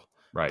the ball.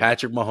 Right.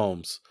 Patrick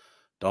Mahomes,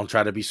 don't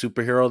try to be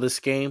superhero this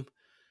game.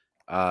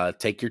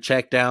 Take your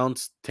check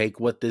downs. Take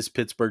what this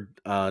Pittsburgh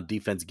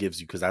defense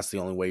gives you, because that's the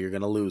only way you're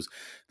going to lose.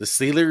 The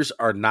Steelers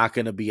are not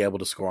going to be able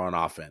to score on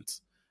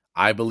offense.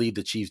 I believe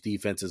the Chiefs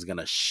defense is going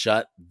to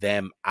shut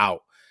them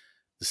out.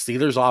 The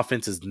Steelers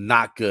offense is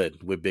not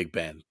good with Big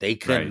Ben. They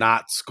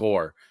cannot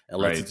score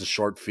unless it's a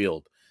short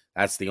field.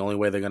 That's the only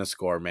way they're going to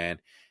score, man.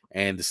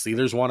 And the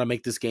Steelers want to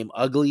make this game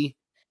ugly.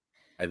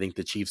 I think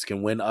the Chiefs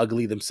can win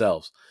ugly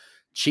themselves.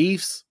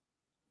 Chiefs,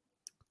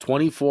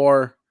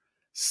 24,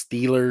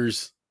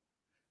 Steelers,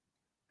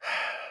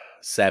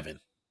 7.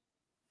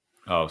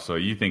 Oh, so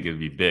you think it'd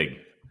be big?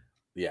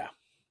 Yeah.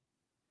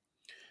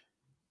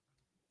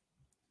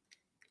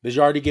 Did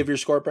you already give your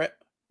score, Brett?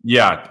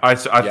 Yeah, I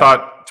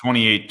thought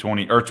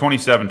 28-20 or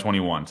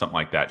 27-21, something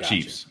like that. Gotcha.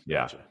 Chiefs.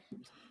 Yeah. Gotcha.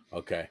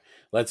 Okay.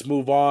 Let's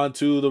move on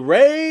to the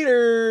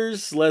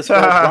Raiders. Let's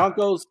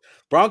go.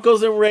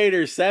 Broncos and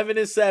Raiders,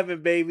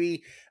 7-7,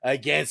 baby,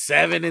 against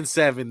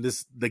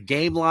 7-7. The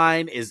game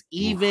line is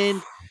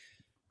even.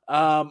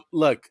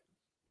 Look,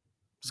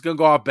 just gonna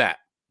go off bat.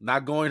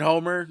 Not going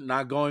homer,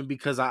 not going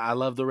because I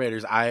love the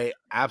Raiders. I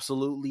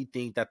absolutely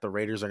think that the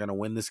Raiders are going to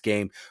win this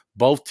game.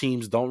 Both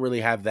teams don't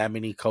really have that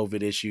many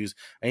COVID issues.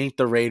 I think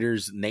the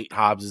Raiders, Nate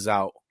Hobbs is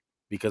out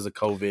because of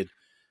COVID.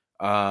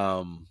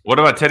 What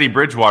about Teddy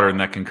Bridgewater in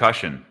that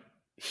concussion?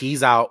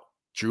 He's out.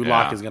 Drew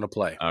Lock is going to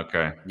play.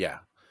 Okay. Yeah.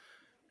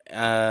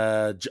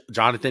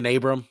 Jonathan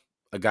Abram,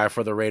 a guy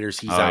for the Raiders,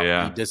 he's out.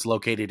 Yeah. He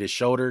dislocated his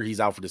shoulder.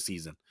 He's out for the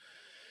season.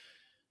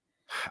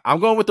 I'm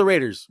going with the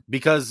Raiders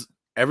because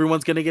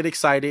everyone's going to get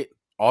excited.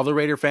 All the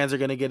Raider fans are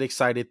going to get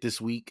excited this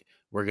week.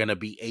 We're going to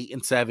be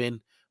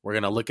 8-7. We're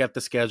going to look at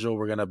the schedule.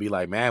 We're going to be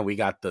like, man, we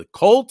got the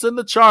Colts and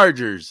the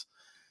Chargers.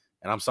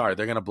 And I'm sorry,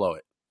 they're going to blow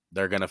it.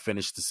 they're going to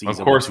finish the Of season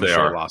with course 2 they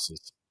straight are.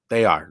 losses.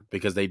 They are,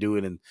 because they do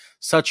it in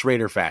such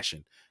Raider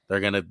fashion. They're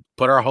going to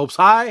put our hopes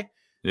high,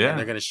 and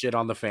they're going to shit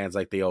on the fans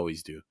like they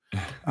always do.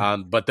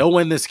 But they'll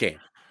win this game.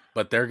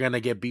 But they're going to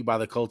get beat by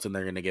the Colts, and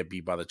they're going to get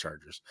beat by the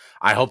Chargers.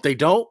 I hope they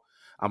don't.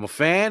 I'm a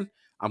fan.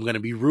 I'm going to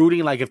be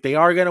rooting like if they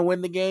are going to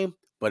win the game.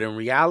 But in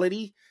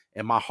reality,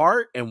 in my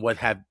heart, and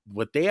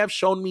what they have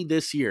shown me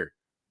this year,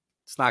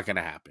 it's not going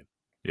to happen.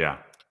 Yeah.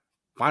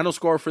 Final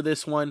score for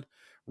this one,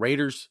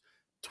 Raiders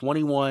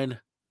 21,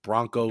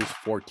 Broncos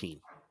 14.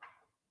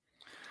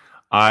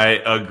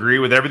 I agree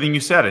with everything you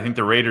said. I think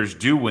the Raiders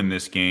do win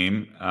this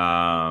game.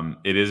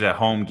 It is a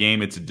home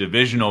game. It's a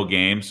divisional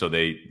game, so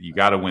you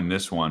got to win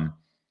this one.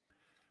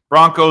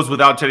 Broncos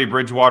without Teddy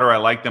Bridgewater, I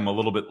like them a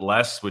little bit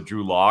less with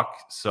Drew Lock.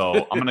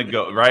 So I'm going to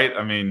go, right?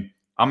 I mean,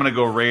 I'm going to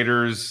go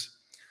Raiders.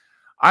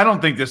 I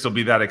don't think this will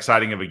be that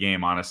exciting of a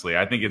game, honestly.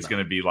 I think it's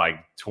going to be like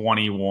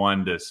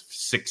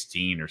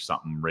 21-16 or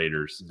something,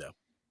 Raiders. No.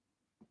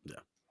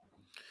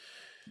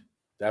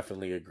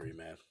 Definitely agree,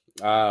 man.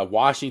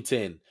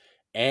 Washington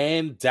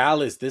and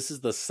Dallas. This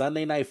is the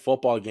Sunday night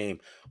football game.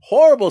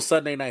 Horrible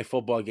Sunday night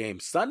football game.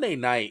 Sunday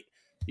night,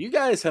 you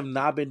guys have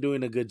not been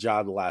doing a good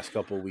job the last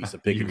couple of weeks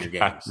of picking your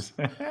games.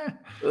 It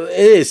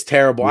is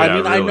terrible. Yeah, I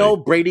mean, really. I know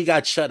Brady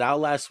got shut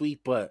out last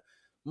week, but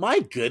my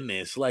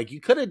goodness, like,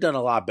 you could have done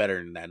a lot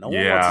better than that. No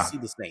one wants to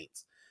see the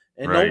Saints,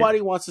 and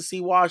nobody wants to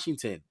see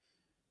Washington.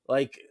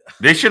 Like,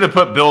 they should have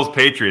put Bills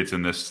Patriots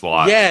in this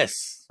slot.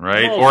 Yes.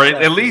 Right? Or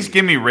at least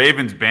give me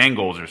Ravens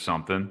Bengals or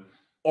something.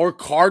 Or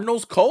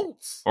Cardinals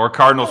Colts.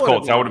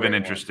 That would have been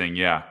interesting.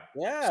 Yeah.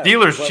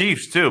 Steelers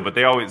Chiefs too, but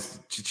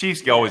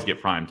Chiefs always get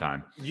prime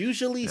time.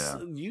 Usually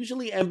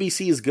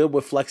NBC is good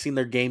with flexing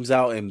their games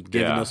out and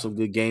giving us some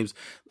good games.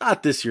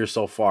 Not this year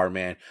so far,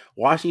 man.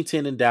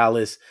 Washington and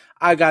Dallas.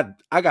 I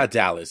got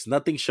Dallas.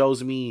 Nothing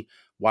shows me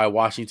why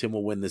Washington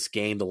will win this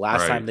game. The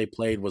last time they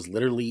played was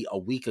literally a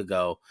week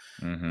ago,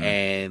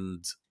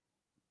 and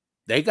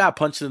they got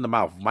punched in the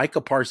mouth.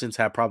 Micah Parsons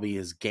had probably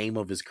his game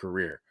of his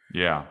career.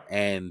 Yeah.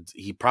 And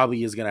he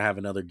probably is going to have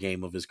another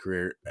game of his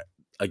career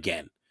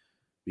again,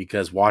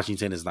 because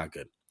Washington is not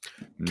good.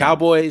 No.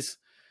 Cowboys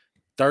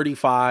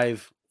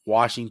 35,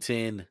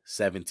 Washington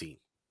 17.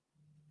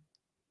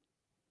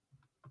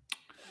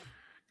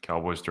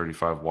 Cowboys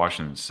 35,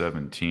 Washington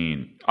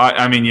 17.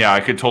 I mean, yeah, I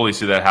could totally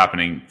see that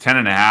happening.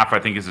 10.5, I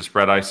think, is the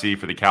spread I see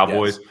for the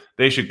Cowboys. Yes.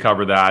 They should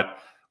cover that.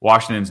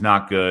 Washington's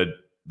not good.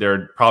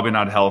 They're probably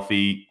not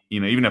healthy.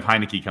 Even if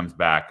Heineke comes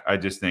back, I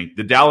just think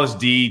the Dallas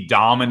D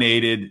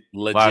dominated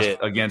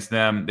against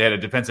them. They had a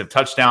defensive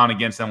touchdown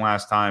against them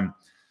last time.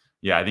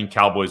 Yeah, I think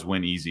Cowboys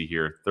win easy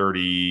here.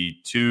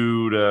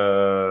 32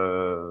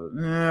 to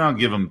I'll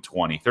give them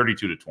 20.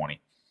 32-20.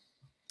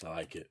 I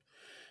like it.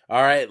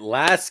 All right,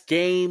 last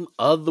game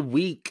of the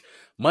week.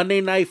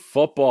 Monday Night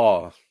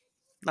Football.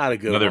 Not a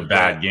good Another one.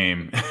 Bad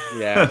game.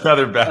 Yeah.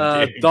 Another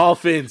bad game.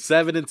 Dolphins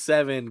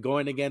 7-7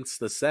 going against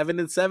the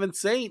 7-7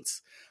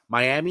 Saints.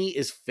 Miami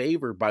is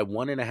favored by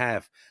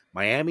 1.5.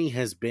 Miami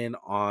has been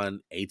on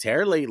a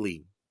tear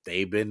lately.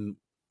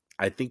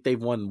 I think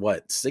they've won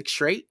 6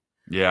 straight?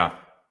 Yeah.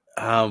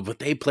 But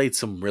they played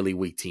some really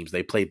weak teams.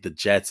 They played the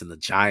Jets and the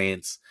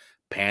Giants,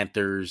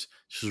 Panthers,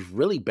 just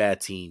really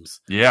bad teams.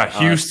 Yeah,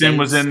 Houston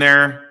was in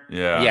there.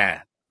 Yeah.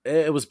 Yeah,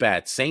 it was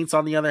bad. Saints,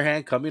 on the other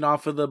hand, coming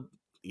off of the,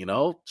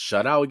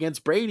 shutout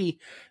against Brady,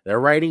 they're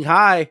riding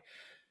high.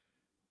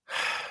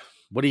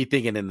 What are you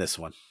thinking in this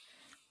one?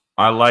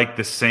 I like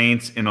the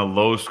Saints in a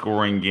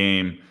low-scoring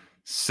game,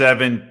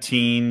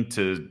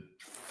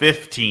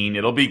 17-15.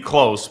 It'll be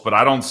close, but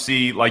I don't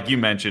see, like you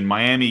mentioned,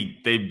 Miami.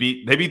 They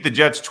beat the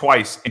Jets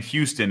twice, and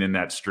Houston in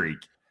that streak,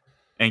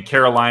 and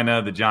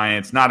Carolina, the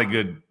Giants. Not a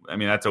good. I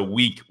mean, that's a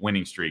weak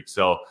winning streak.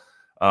 So,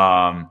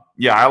 I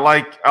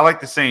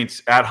like the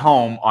Saints at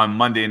home on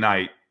Monday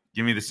night.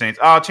 Give me the Saints.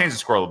 I'll change the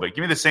score a little bit.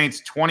 Give me the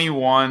Saints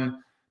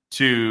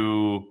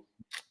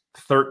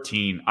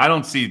 21-13. I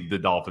don't see the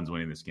Dolphins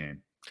winning this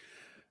game.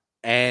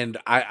 And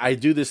I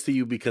do this to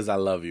you because I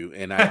love you,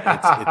 and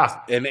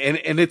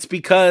it's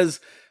because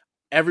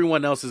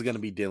everyone else is going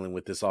to be dealing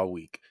with this all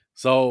week.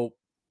 So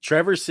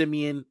Trevor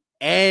Siemian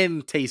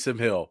and Taysom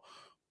Hill,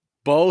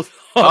 both.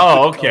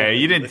 Oh, okay.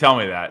 You didn't tell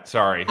me that.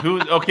 Sorry.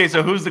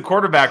 So who's the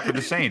quarterback for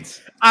the Saints?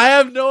 I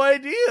have no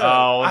idea.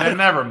 Oh, then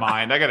never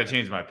mind. I got to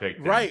change my pick.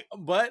 Then. Right,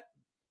 but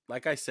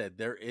like I said,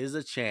 there is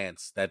a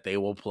chance that they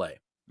will play.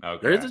 Okay.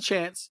 There is a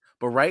chance,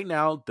 but right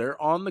now they're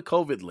on the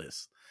COVID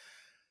list.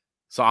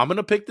 So I'm going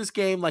to pick this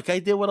game like I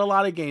did with a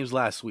lot of games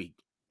last week.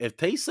 If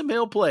Taysom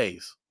Hill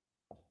plays,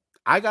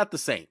 I got the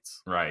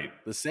Saints. Right.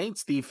 The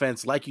Saints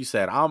defense, like you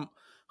said, I'm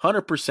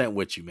 100%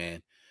 with you,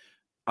 man.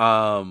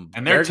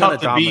 And they're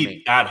tough to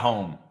beat at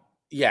home.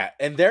 Yeah,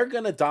 and they're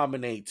going to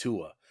dominate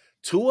Tua.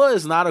 Tua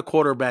is not a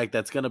quarterback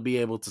that's going to be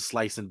able to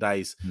slice and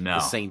dice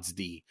the Saints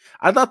D.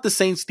 I thought the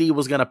Saints D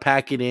was going to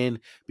pack it in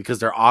because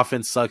their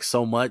offense sucks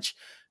so much.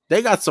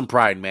 They got some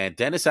pride, man.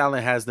 Dennis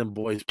Allen has them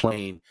boys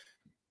playing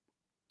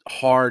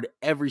hard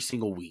every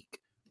single week,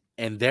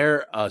 and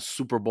they're a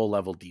Super Bowl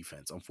level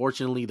defense.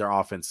 Unfortunately, their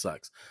offense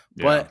sucks,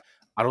 but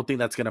I don't think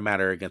that's going to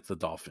matter against the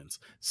Dolphins.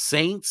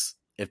 Saints,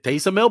 if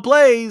Taysom Hill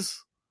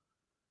plays,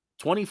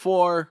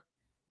 24,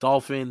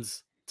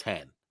 Dolphins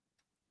 10.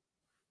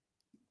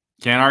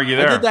 Can't argue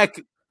there.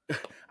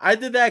 I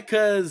did that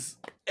because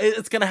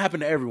it's going to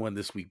happen to everyone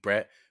this week,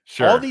 Brett.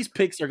 Sure. All these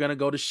picks are going to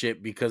go to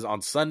shit because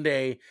on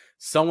Sunday,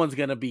 someone's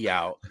going to be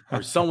out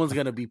or someone's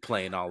going to be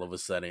playing all of a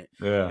sudden.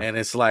 Yeah. And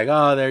it's like,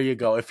 oh, there you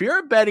go. If you're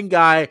a betting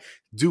guy,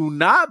 do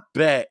not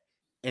bet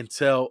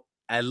until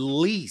at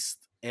least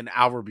an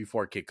hour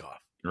before kickoff.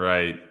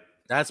 Right.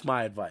 That's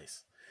my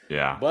advice.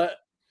 Yeah. But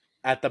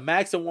at the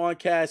Max and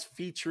JuanCast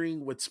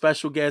featuring with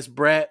special guest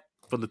Brett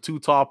from the Too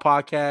Tall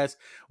podcast,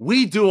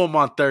 we do them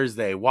on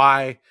Thursday.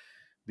 Why?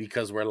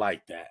 Because we're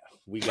like that.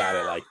 We got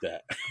it like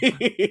that.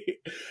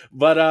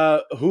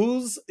 But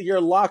who's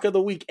your lock of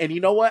the week? And you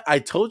know what? I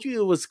told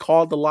you it was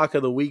called the lock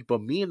of the week,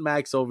 but me and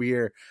Max over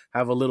here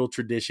have a little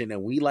tradition,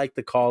 and we like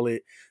to call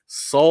it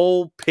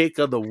soul pick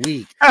of the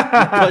week. You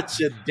put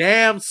your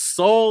damn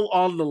soul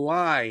on the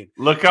line.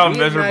 Look how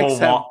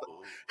miserable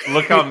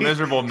look how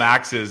miserable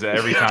Max is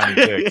every time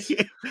he picks.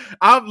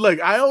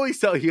 I always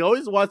tell he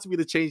always wants me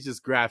to change this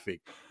graphic.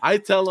 I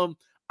tell him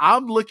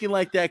I'm looking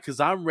like that because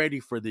I'm ready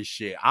for this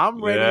shit.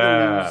 I'm ready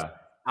to lose.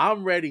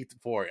 I'm ready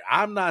for it.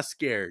 I'm not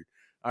scared.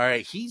 All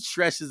right. He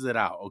stresses it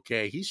out.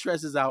 Okay. He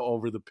stresses out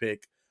over the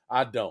pick.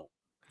 I don't.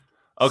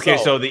 Okay.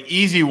 So the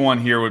easy one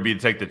here would be to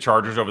take the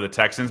Chargers over the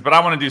Texans, but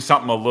I want to do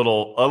something a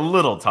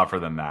little tougher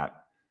than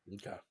that.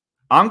 Okay.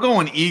 I'm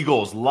going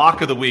Eagles,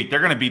 lock of the week. They're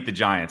going to beat the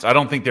Giants. I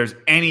don't think there's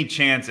any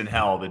chance in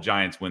hell the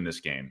Giants win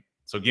this game.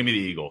 So give me the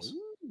Eagles.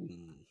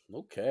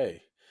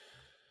 Okay.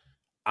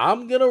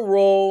 I'm going to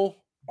roll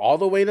all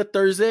the way to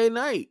Thursday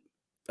night.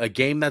 A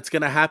game that's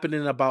going to happen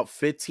in about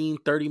 15,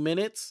 30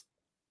 minutes.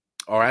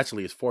 Or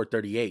actually, it's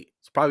 4:38.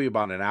 It's probably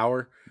about an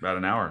hour. About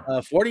an hour.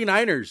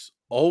 49ers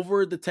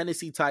over the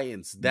Tennessee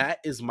Titans. That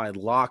is my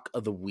lock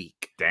of the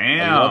week.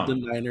 Damn. I love the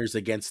Niners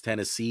against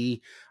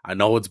Tennessee. I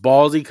know it's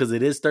ballsy because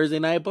it is Thursday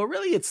night, but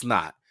really it's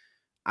not.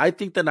 I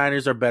think the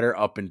Niners are better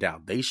up and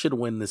down. They should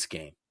win this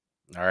game.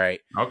 All right.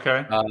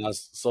 Okay.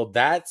 So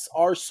that's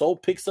our soul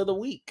picks of the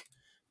week.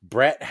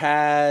 Brett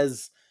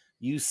has,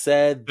 you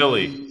said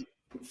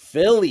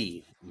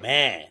Philly,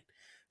 man.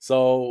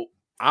 So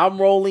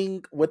I'm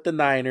rolling with the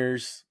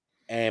Niners,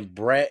 and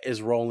Brett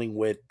is rolling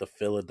with the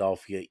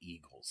Philadelphia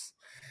Eagles.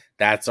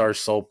 That's our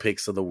soul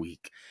picks of the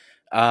week.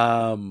 We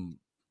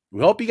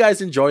hope you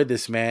guys enjoyed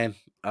this, man.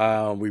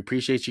 We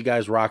appreciate you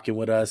guys rocking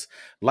with us.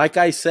 Like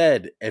I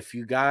said, if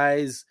you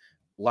guys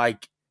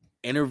like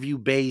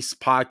interview-based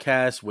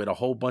podcasts with a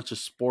whole bunch of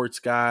sports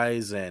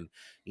guys and,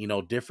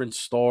 different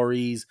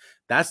stories,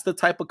 that's the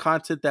type of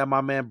content that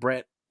my man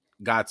Brett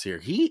got here.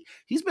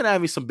 He's been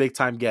having some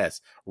big-time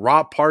guests.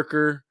 Rob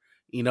Parker,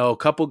 a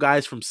couple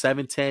guys from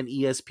 710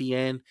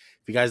 ESPN.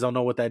 If you guys don't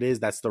know what that is,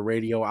 that's the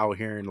radio out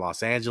here in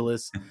Los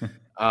Angeles.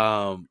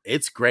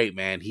 It's great,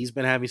 man. He's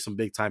been having some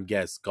big time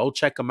guests. Go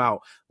check him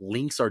out.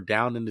 Links are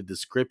down in the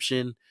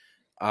description.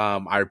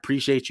 I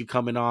appreciate you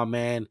coming on,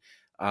 man.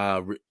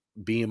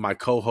 Being my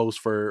co-host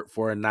for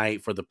a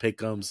night for the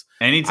Pick'ems.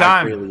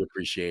 Anytime. I really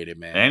appreciate it,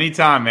 man.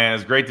 Anytime, man.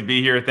 It's great to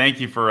be here. Thank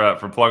you for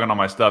plugging all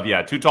my stuff.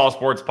 Yeah, Too Tall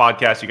Sports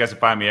Podcast. You guys can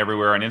find me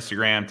everywhere on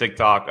Instagram,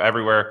 TikTok,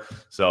 everywhere.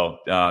 So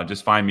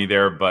just find me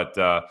there. But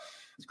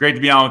it's great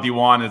to be on with you,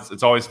 Juan.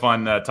 It's always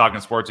fun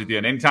talking sports with you.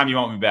 And anytime you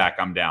want me back,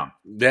 I'm down.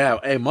 Yeah,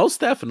 hey, most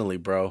definitely,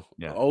 bro.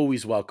 Yeah.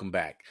 Always welcome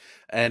back.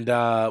 And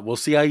we'll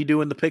see how you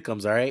do in the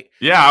Pick'ems, all right?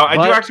 Yeah, I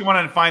do actually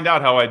want to find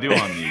out how I do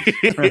on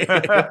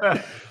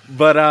these.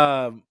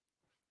 But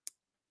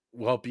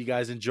we hope you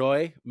guys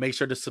enjoy. Make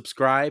sure to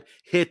subscribe.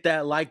 Hit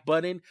that like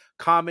button.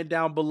 Comment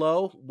down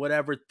below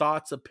whatever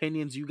thoughts,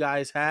 opinions you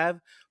guys have.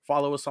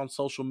 Follow us on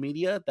social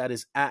media. That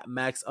is at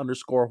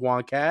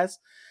Max_JuanCast.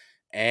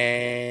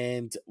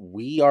 And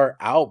we are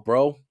out,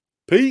 bro.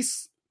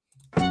 Peace.